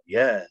 definitely.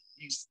 Yeah.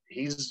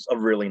 He's a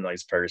really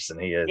nice person.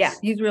 He Yeah, is.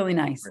 he's really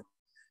nice.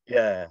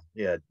 Yeah,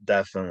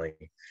 definitely.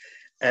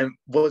 And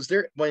was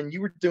there, when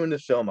you were doing the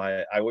film,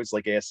 I always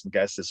like asking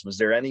guests this, was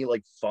there any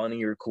like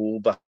funny or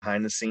cool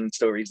behind the scenes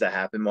stories that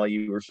happened while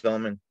you were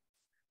filming?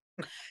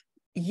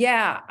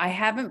 Yeah, I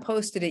haven't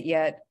posted it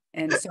yet,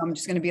 and so I'm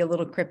just going to be a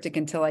little cryptic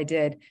until I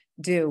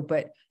do.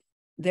 But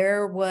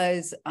there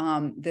was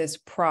this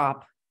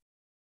prop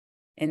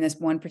in this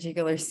one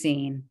particular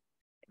scene.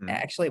 Mhm.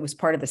 Actually, it was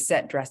part of the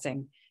set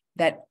dressing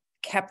that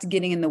kept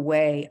getting in the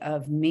way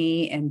of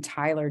me and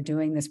Tyler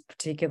doing this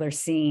particular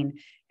scene.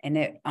 And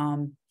it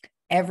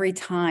every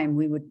time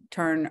we would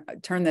turn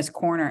this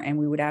corner, and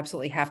we would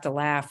absolutely have to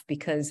laugh,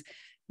 because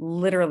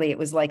literally it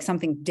was like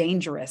something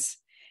dangerous.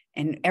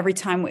 And every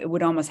time it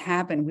would almost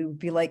happen, we would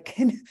be like,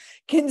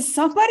 can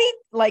somebody,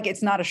 like,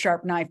 it's not a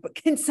sharp knife, but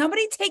can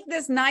somebody take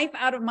this knife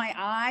out of my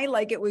eye?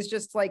 Like, it was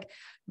just like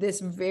this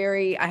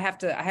very, I have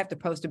to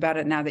post about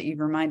it now that you've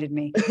reminded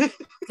me.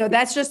 So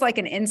that's just like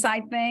an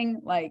inside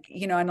thing, like,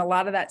 and a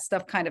lot of that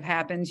stuff kind of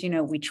happens,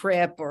 we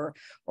trip, or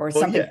Well,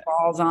 something yeah.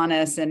 falls on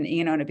us, and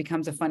it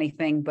becomes a funny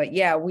thing. But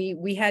yeah,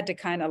 we had to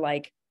kind of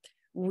like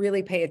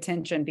really pay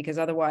attention, because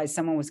otherwise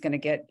someone was going to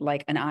get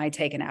like an eye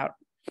taken out.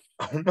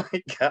 Oh my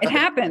It God.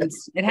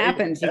 happens. It Yeah,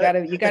 happens. You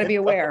gotta be it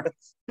aware.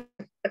 does.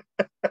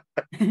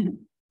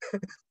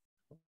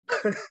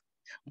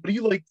 What do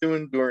you like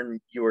doing during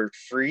your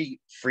free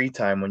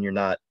time when you're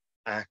not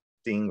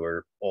acting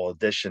or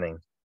auditioning?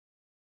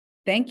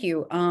 Thank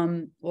you.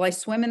 Well, I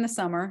swim in the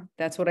summer.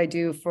 That's what I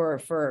do for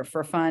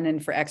fun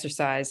and for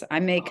exercise. I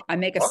make a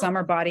Wow.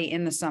 summer body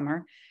in the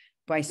summer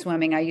by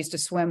swimming. I used to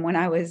swim when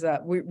I was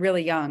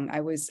really young.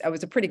 I was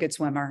a pretty good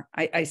swimmer.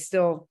 I'm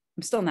still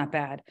not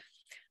bad.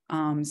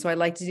 So I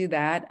like to do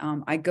that.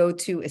 I go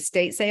to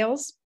estate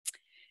sales,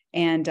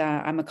 and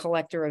I'm a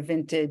collector of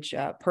vintage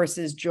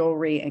purses,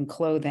 jewelry, and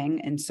clothing.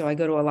 And so I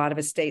go to a lot of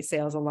estate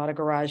sales, a lot of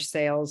garage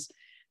sales.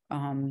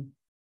 Um,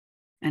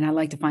 and I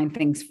like to find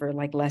things for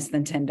like less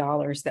than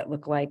 $10 that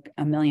look like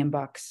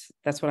 $1,000,000.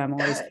 That's what I'm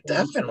always Yeah,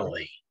 looking for.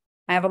 definitely.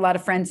 I have a lot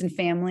of friends and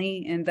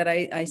family and that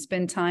I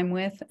spend time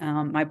with.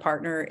 My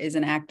partner is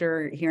an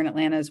actor here in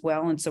Atlanta as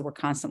well. And so we're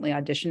constantly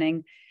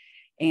auditioning.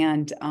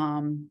 And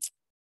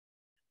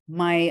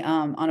My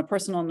on a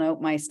personal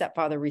note, my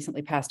stepfather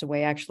recently passed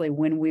away actually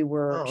when we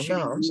were Oh shooting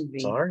no, the I'm movie.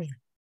 sorry.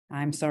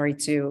 I'm sorry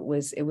too.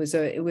 It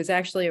was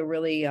actually a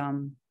really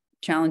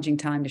challenging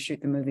time to shoot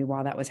the movie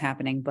while that was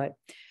happening. But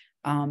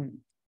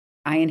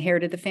I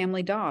inherited the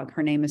family dog.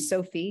 Her name is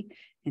Sophie,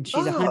 and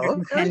she's a Oh,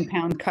 110 okay.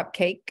 pound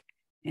cupcake.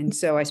 And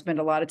so I spend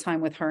a lot of time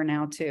with her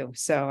now too.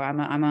 So I'm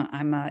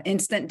a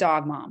instant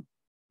dog mom.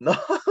 No,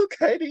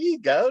 okay, there you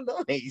go.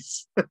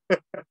 Nice.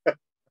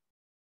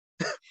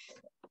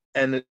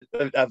 And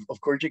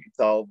of course, you can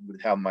tell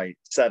with how my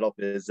setup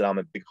is that I'm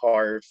a big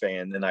horror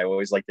fan, and I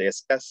always like to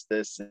ask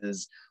this: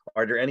 is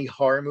are there any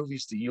horror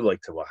movies that you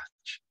like to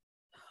watch?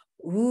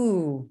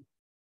 Ooh,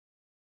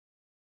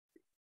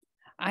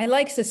 I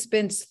like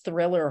suspense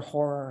thriller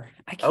horror.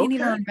 I can't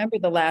even Okay. remember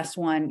the last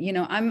one. You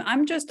know,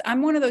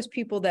 I'm one of those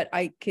people that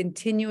I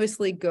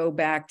continuously go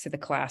back to the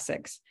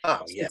classics.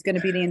 Oh So yeah, it's going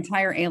to be the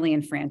entire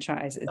Alien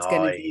franchise. It's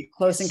going to be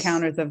Close nice.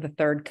 Encounters of the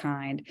Third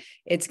Kind.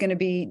 It's going to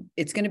be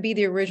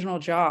the original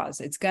Jaws.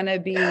 It's going to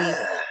be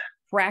Yeah.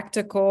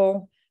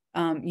 practical.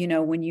 You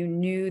know, when you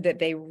knew that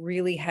they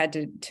really had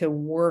to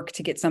work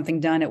to get something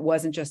done, it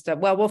wasn't just a,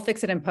 well, we'll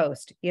fix it in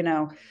post, you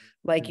know,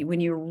 like when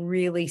you're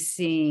really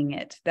seeing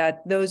it,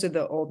 that those are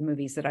the old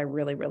movies that I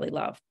really, really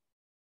love.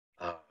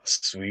 Oh,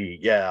 sweet.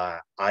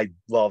 Yeah, I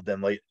love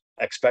them. Like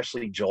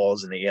especially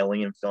Jaws and the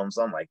Alien films.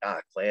 Oh my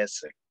God,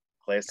 classic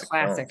Classic.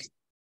 films.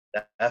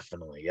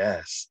 Definitely,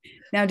 yes.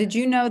 Now, did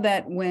you know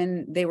that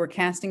when they were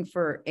casting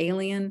for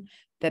Alien,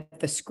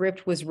 that the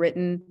script was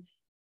written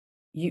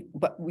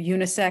but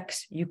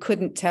unisex? You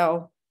couldn't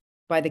tell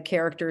by the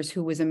characters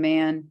who was a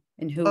man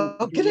and Oh,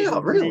 who get was a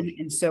out, woman. really?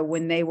 And so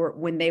when they were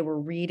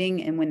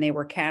reading and when they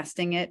were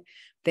casting it,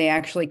 they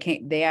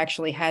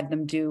actually had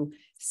them do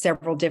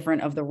several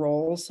different of the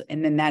roles,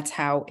 and then that's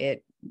how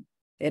it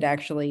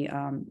actually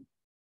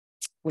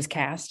was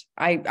cast.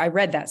 I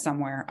read that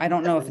somewhere. I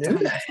don't know Never if it's knew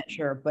 100% that.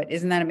 sure, but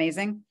isn't that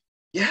amazing?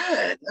 Yeah,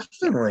 Yeah.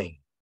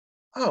 definitely.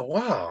 Oh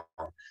wow.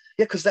 Yeah,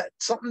 because that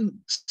something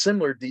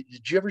similar. Did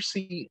you ever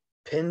see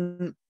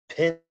pin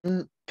pin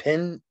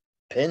pin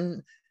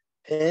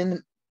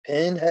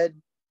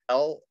pinhead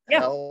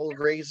Yeah.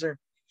 Hellraiser?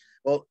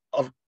 Well,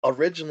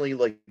 originally,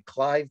 like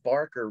Clive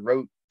Barker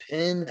wrote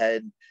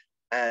Pinhead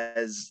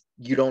as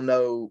you don't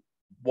know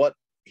what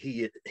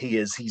he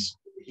is. He's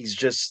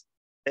just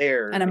An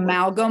there. Like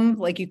amalgam,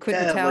 like you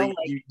couldn't yeah, tell. like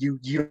Like, you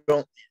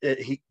don't.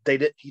 He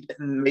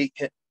didn't make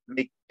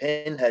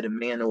Pinhead a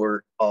man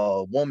or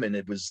a woman.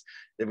 It was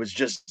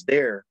just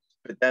there.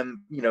 But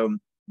then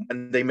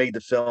when they made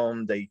the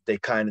film, they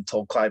kind of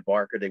told Clive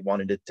Barker they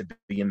wanted it to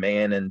be a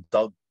man, and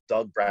Doug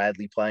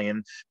Bradley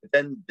playing. But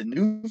then the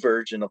new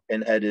version of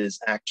Pinhead is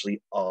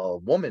actually a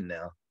woman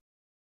now.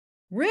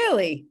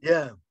 really?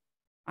 Yeah.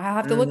 I'll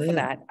have to look for Hmm.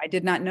 that. I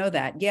did not know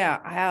that.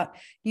 Yeah.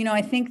 You know,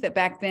 I think that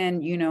back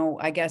then, you know,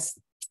 I guess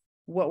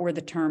what were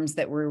the terms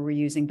that we were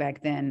using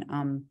back then?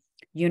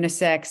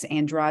 Unisex,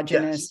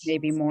 androgynous, Yes.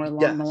 maybe more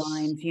along the Yes.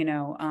 lines, you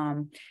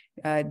know,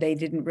 they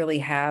didn't really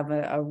have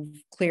a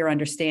clear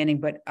understanding,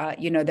 but,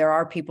 you know, there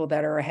are people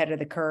that are ahead of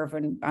the curve,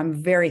 and I'm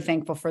very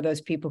thankful for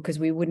those people, because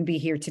we wouldn't be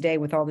here today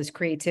with all this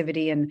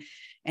creativity and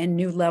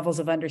new levels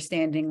of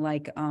understanding,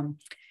 like,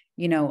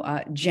 you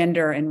know,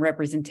 gender and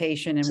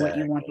representation and what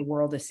you want the Exactly.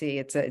 world to see.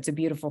 It's a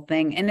beautiful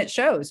thing, and it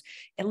shows.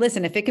 And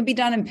listen, if it can be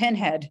done in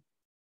Pinhead,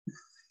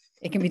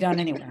 it can be done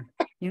anywhere.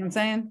 You know what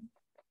I'm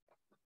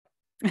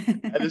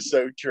That saying? is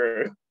so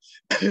true.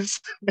 That is,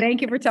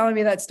 Thank you for telling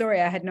me that story.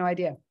 I had no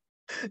idea.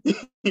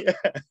 yeah.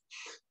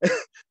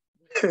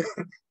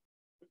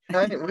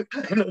 What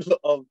kind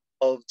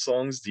of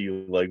songs do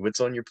you like? What's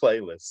on your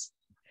playlist?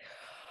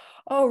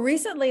 Oh,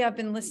 recently I've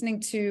been listening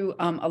to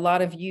a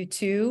lot of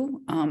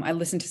U2. I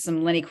listened to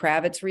some Lenny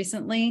Kravitz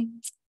recently.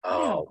 What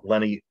else? Oh,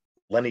 Lenny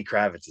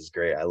Kravitz is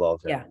great. I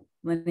love Yeah,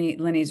 him.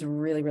 Lenny's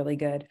really, really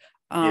good.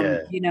 Yeah.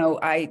 You know,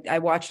 I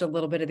watched a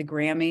little bit of the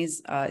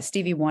Grammys.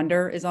 Stevie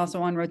Wonder is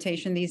also on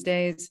rotation these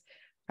days.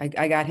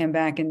 I got him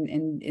back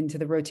into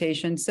the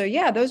rotation. So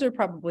yeah, those are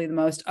probably the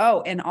most.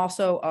 Oh, and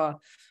also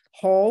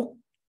Hole.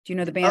 Do you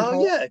know the band Oh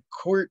Hole? yeah,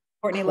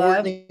 Courtney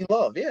Love. Courtney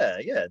Love. Yeah,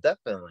 yeah,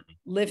 definitely.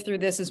 Live Through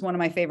This is one of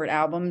my favorite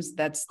albums.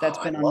 That's Oh,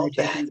 I been on love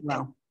rotation that. as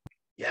well.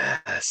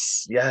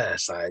 Yes,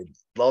 yes, I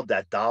love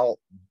that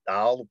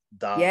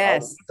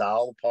Yes.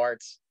 doll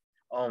parts.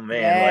 Oh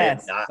man, like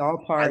Yes. All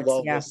I parts.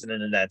 love Yeah. listening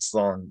to that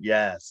song.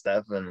 Yes,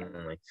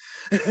 definitely.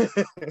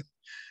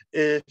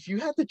 If you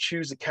had to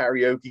choose a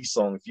karaoke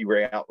song if you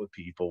were out with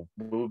people,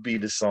 what would be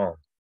the song?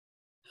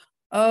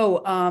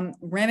 Oh,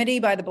 Remedy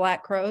by the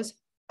Black Crows.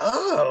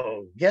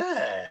 Oh,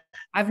 yeah.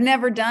 I've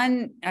never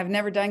done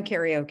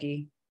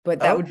karaoke,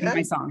 but that would be my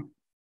Okay. song.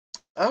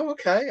 Oh,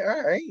 okay.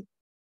 All right.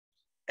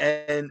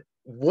 And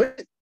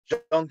what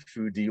junk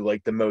food do you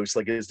like the most?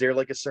 Like, is there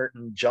like a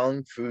certain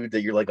junk food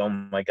that you're like, oh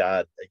my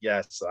God,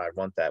 yes, I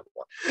want that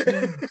one?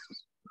 Mm.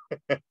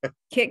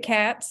 Kit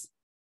Kats.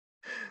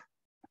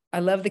 I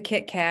love the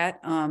Kit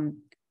Kat.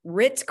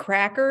 Ritz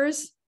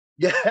crackers.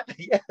 Yeah,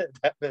 yeah,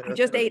 I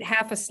just ate definitely.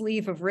 half a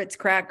sleeve of Ritz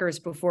crackers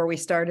before we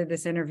started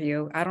this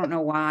interview. I don't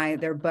know why.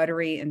 They're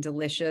buttery and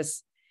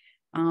delicious.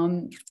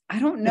 I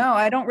don't know.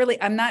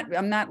 I'm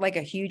not like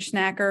a huge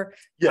snacker.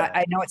 Yeah.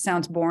 I know it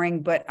sounds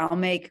boring, but I'll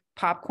make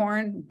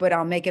popcorn, but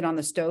I'll make it on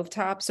the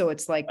stovetop. So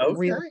it's like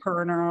real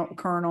Okay.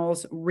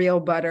 kernels, real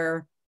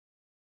butter.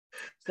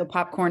 So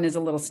popcorn is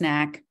a little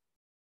snack,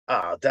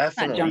 not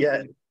Definitely. junk Yeah.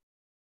 food.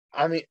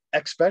 I mean,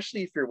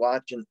 especially if you're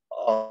watching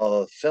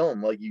a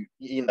film, like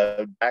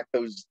that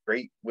goes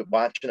great with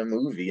watching a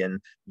movie, and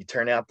you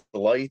turn out the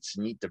lights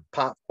and eat the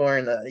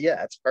popcorn.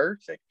 Yeah, it's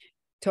perfect.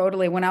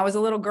 Totally. When I was a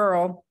little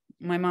girl,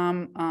 my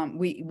mom,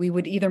 we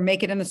would either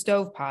make it in the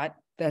stove pot.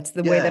 That's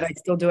the way that Yeah. I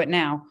still do it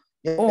now.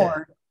 Yeah.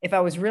 Or if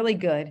I was really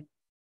good,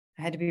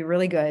 I had to be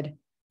really good.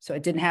 So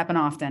it didn't happen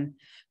often.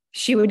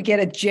 She would get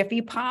a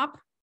Jiffy Pop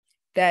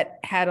that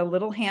had a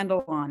little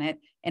handle on it,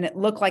 and it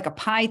looked like a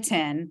pie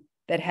tin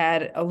that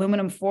had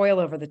aluminum foil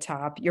over the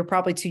top. You're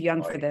probably too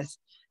young for Nice. this.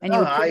 And No,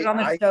 you would put it on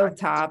the stove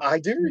top, I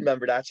do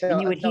remember that.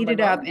 and you would That's how heat my it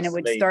up, mom and it used to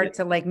would make start it.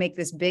 to like make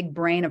this big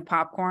brain of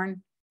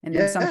popcorn. And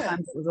then Yeah.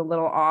 sometimes it was a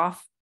little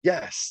off,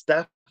 Yes,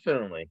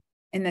 definitely.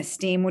 and the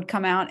steam would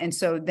come out. And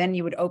so then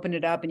you would open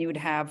it up and you would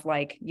have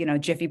like,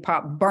 Jiffy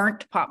Pop,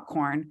 burnt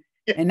popcorn.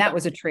 Yeah. And that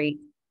was a treat.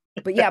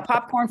 But yeah,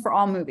 popcorn for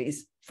all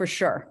movies, for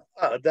sure.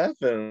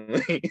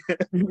 Definitely.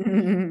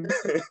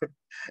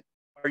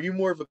 Are you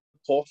more of a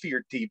coffee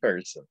or tea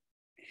person?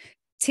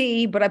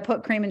 Tea, but I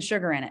put cream and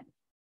sugar in it.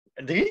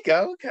 There you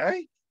go.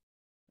 Okay.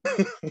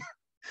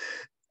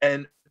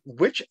 And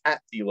which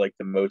app do you like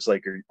the most?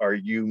 Like, are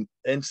you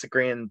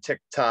Instagram,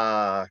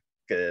 TikTok,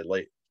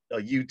 like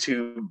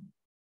YouTube?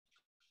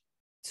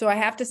 So I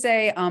have to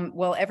say,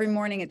 well, every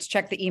morning it's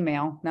check the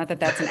email. Not that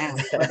that's an app,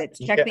 but it's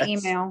check the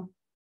Yes. email,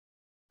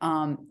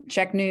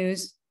 check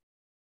news,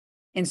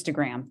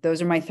 Instagram.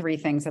 Those are my three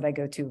things that I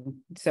go to.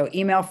 So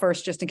email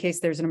first, just in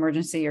case there's an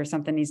emergency or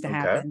something needs to Okay.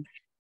 happen.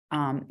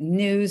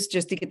 News,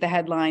 just to get the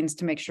headlines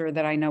to make sure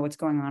that I know what's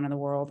going on in the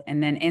world.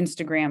 And then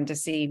Instagram to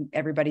see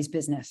everybody's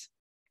business.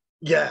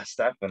 Yes,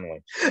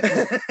 definitely.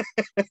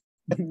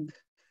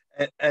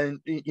 And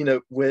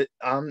with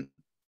I'm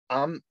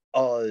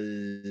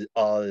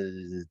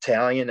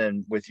Italian,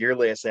 and with your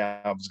last name,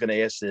 I was going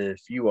to ask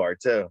if you are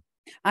too.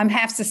 I'm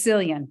half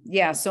Sicilian.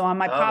 Yeah. So on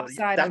my pop Yeah,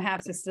 side, I'm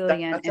half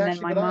Sicilian. that's And then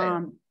actually my what I am.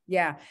 mom,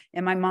 yeah.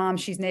 And my mom,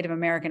 she's Native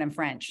American and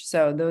French.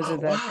 So those are Oh,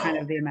 the kind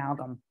of wow. the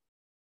amalgam.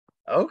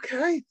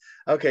 Okay.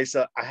 Okay.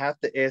 So I have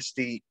to ask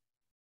the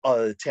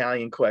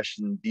Italian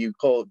question. Do you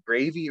call it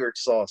gravy or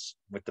sauce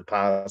with the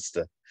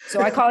pasta?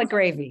 So I call it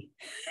gravy.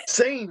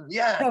 Same.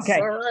 Yes. All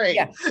Okay. right.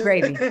 Yeah.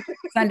 Gravy.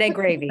 Sunday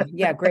gravy.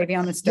 Yeah. Gravy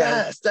on the stove.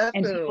 Yes, And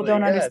people definitely.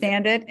 don't Yeah.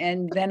 understand it.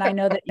 And then I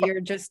know that you're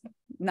just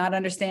not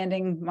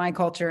understanding my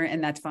culture,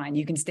 and that's fine.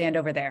 You can stand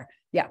over there.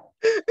 Yeah.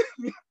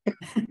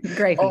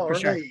 Gravy All for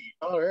sure. right.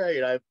 All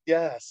right.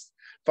 Yes.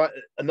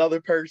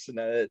 Another person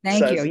that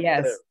Thank you. says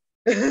Yes.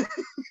 it.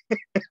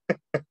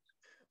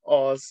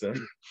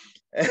 Awesome.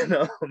 And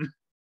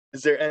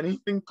is there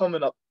anything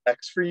coming up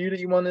next for you that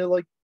you want to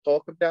like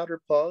talk about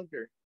or plug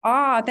or?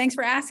 Thanks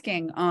for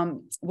asking.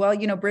 Well,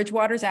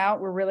 Bridgewater's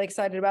out. We're really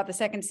excited about the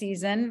second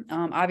season.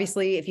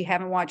 Obviously, if you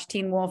haven't watched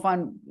Teen Wolf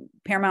on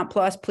Paramount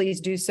Plus,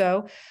 please do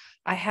so.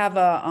 I have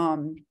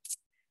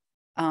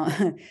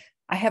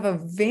I have a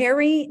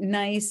very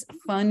nice,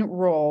 fun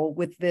role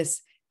with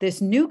this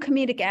new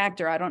comedic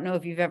actor. I don't know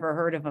if you've ever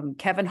heard of him,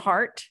 Kevin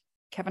Hart.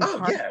 Kevin Oh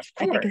Hart, yeah, of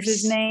I think is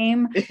his course.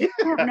 name. I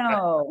don't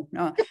know.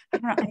 No, I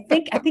don't know.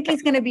 I think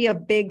he's going to be a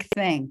big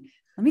thing.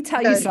 Let me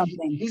tell you Yeah,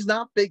 something. he's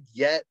not big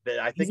yet, but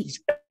I think he's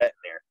getting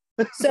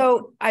there.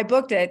 So I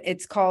booked it.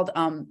 It's called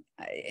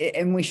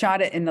and we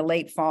shot it in the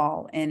late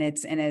fall, and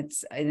it's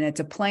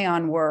a play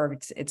on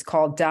words. It's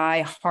called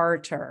Die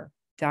Harder,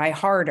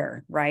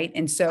 right?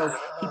 And so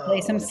he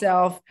plays Oh,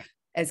 himself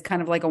as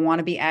kind of like a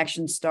wannabe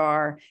action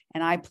star,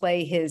 and I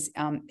play his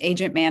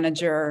agent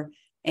manager,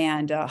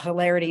 and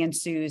hilarity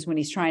ensues when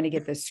he's trying to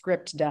get the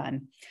script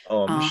done.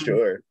 I'm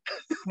sure.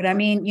 But I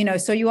mean,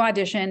 so you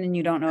audition and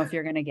you don't know if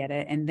you're going to get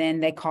it. And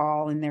then they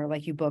call and they're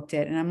like, you booked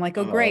it. And I'm like,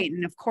 oh, Uh, great.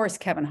 And of course,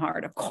 Kevin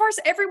Hart. Of course,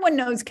 everyone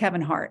knows Kevin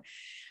Hart.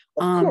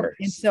 of And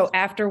course. so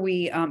after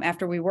we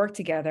work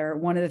together,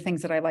 one of the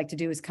things that I like to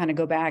do is kind of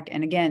go back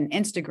and again,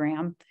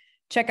 Instagram,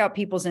 check out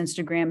people's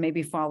Instagram,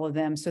 maybe follow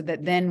them so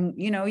that then,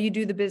 you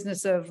do the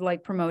business of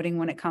like promoting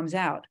when it comes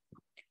out.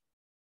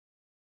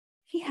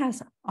 He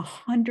has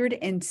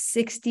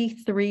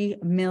 163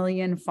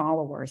 million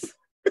followers.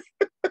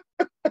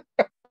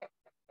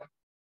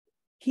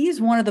 He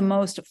is one of the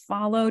most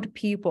followed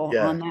people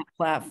Yeah. on that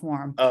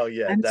platform. Oh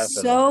yeah, I'm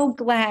definitely. so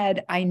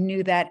glad I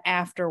knew that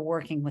after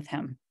working with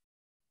him.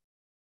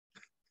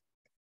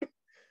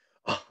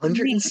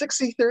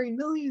 163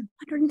 million.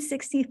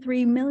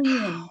 163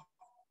 million.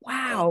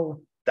 Wow.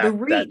 The That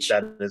reach.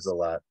 that is a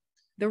lot.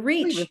 The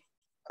reach.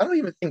 I don't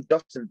even think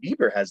Justin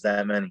Bieber has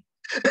that many.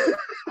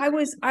 I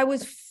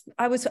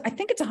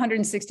think it's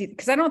 160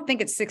 because I don't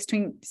think it's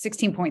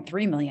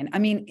 16.3 million. I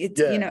mean, it's,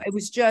 Yeah. it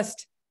was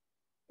just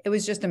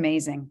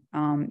amazing.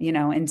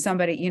 And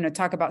somebody,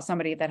 talk about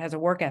somebody that has a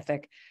work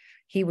ethic.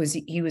 He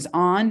was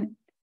on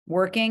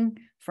working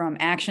from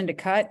action to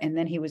cut, and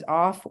then he was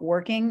off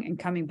working and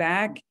coming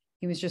back.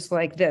 He was just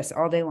like this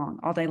all day long,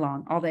 all day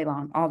long, all day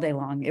long, all day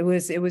long. It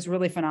was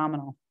really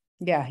phenomenal.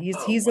 Yeah,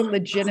 he's a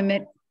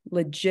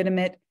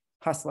legitimate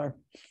hustle.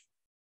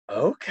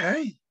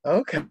 Okay.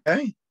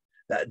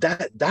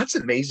 That's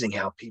amazing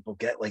how people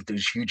get like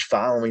those huge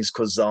followings,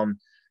 because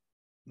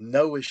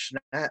Noah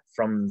Schnapp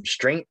from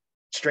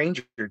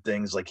Stranger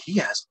Things, like he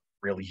has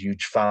a really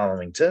huge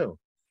following too.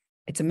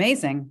 It's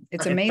amazing.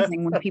 It's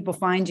amazing when people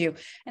find you.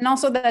 And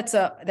also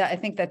I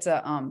think that's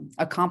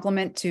a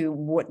compliment to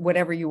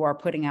whatever you are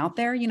putting out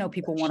there. You know,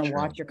 people want to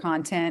watch your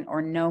content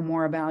or know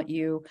more about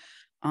you.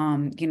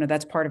 You know,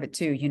 that's part of it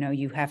too. You know,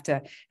 you have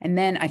to, and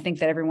then I think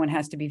that everyone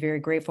has to be very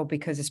grateful,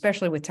 because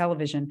especially with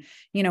television,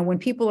 you know, when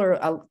people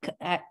are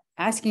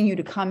asking you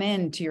to come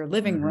into your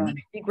living room,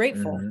 be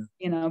grateful,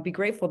 you know, be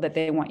grateful that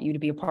they want you to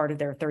be a part of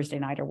their Thursday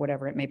night or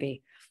whatever it may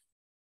be.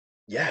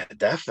 Yeah,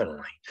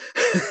 definitely.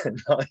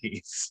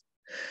 Nice.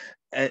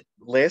 And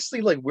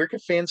lastly, like, where can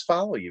fans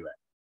follow you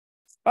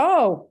at?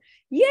 Oh,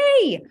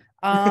 yay.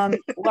 Well,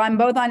 I'm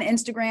both on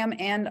Instagram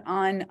and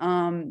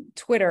on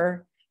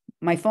Twitter.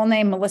 My full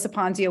name, Melissa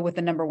Ponzio, with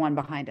the number 1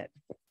 behind it.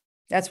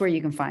 That's where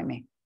you can find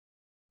me.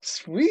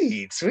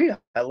 Sweet.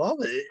 I love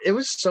it. It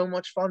was so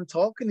much fun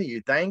talking to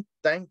you. Thank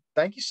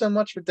you so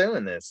much for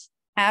doing this.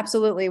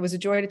 Absolutely. It was a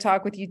joy to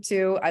talk with you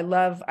too. I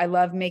love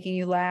making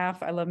you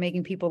laugh. I love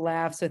making people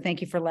laugh. So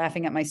thank you for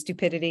laughing at my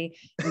stupidity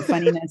and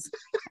funniness.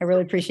 I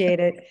really appreciate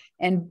it.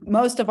 And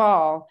most of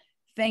all,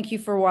 thank you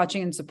for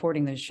watching and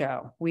supporting the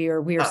show. We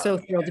are so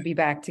thrilled to be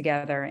back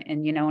together,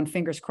 and, you know, and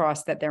fingers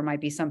crossed that there might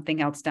be something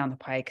else down the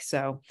pike.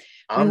 So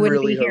we wouldn't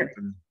really be here.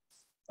 hoping.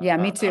 Yeah,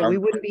 me too. We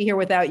wouldn't be here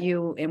without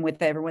you and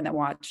with everyone that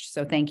watched.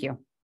 So thank you.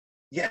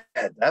 Yeah,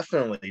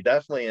 definitely.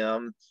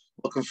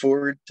 Looking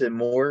forward to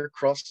more,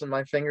 crossing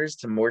my fingers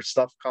to more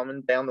stuff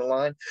coming down the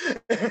line.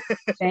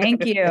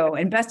 Thank you.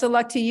 And best of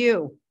luck to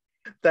you.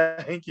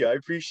 Thank you. I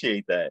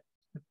appreciate that.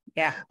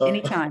 Yeah,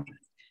 anytime.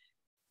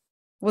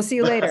 We'll see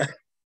you later.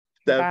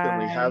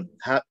 Definitely.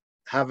 Bye.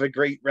 Have a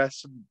great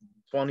rest of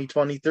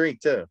 2023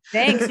 too.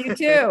 Thanks. You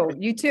too.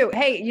 You too.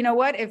 Hey, you know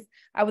what? If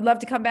I would love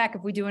to come back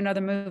if we do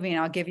another movie, and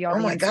I'll give you all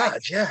the my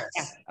insights. God, yes.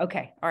 Yeah.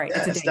 Okay. All right.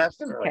 Yes, it's a date.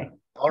 definitely. Okay.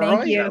 All Thank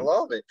right. you. I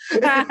love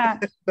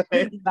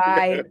it.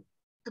 Bye.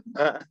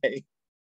 Bye.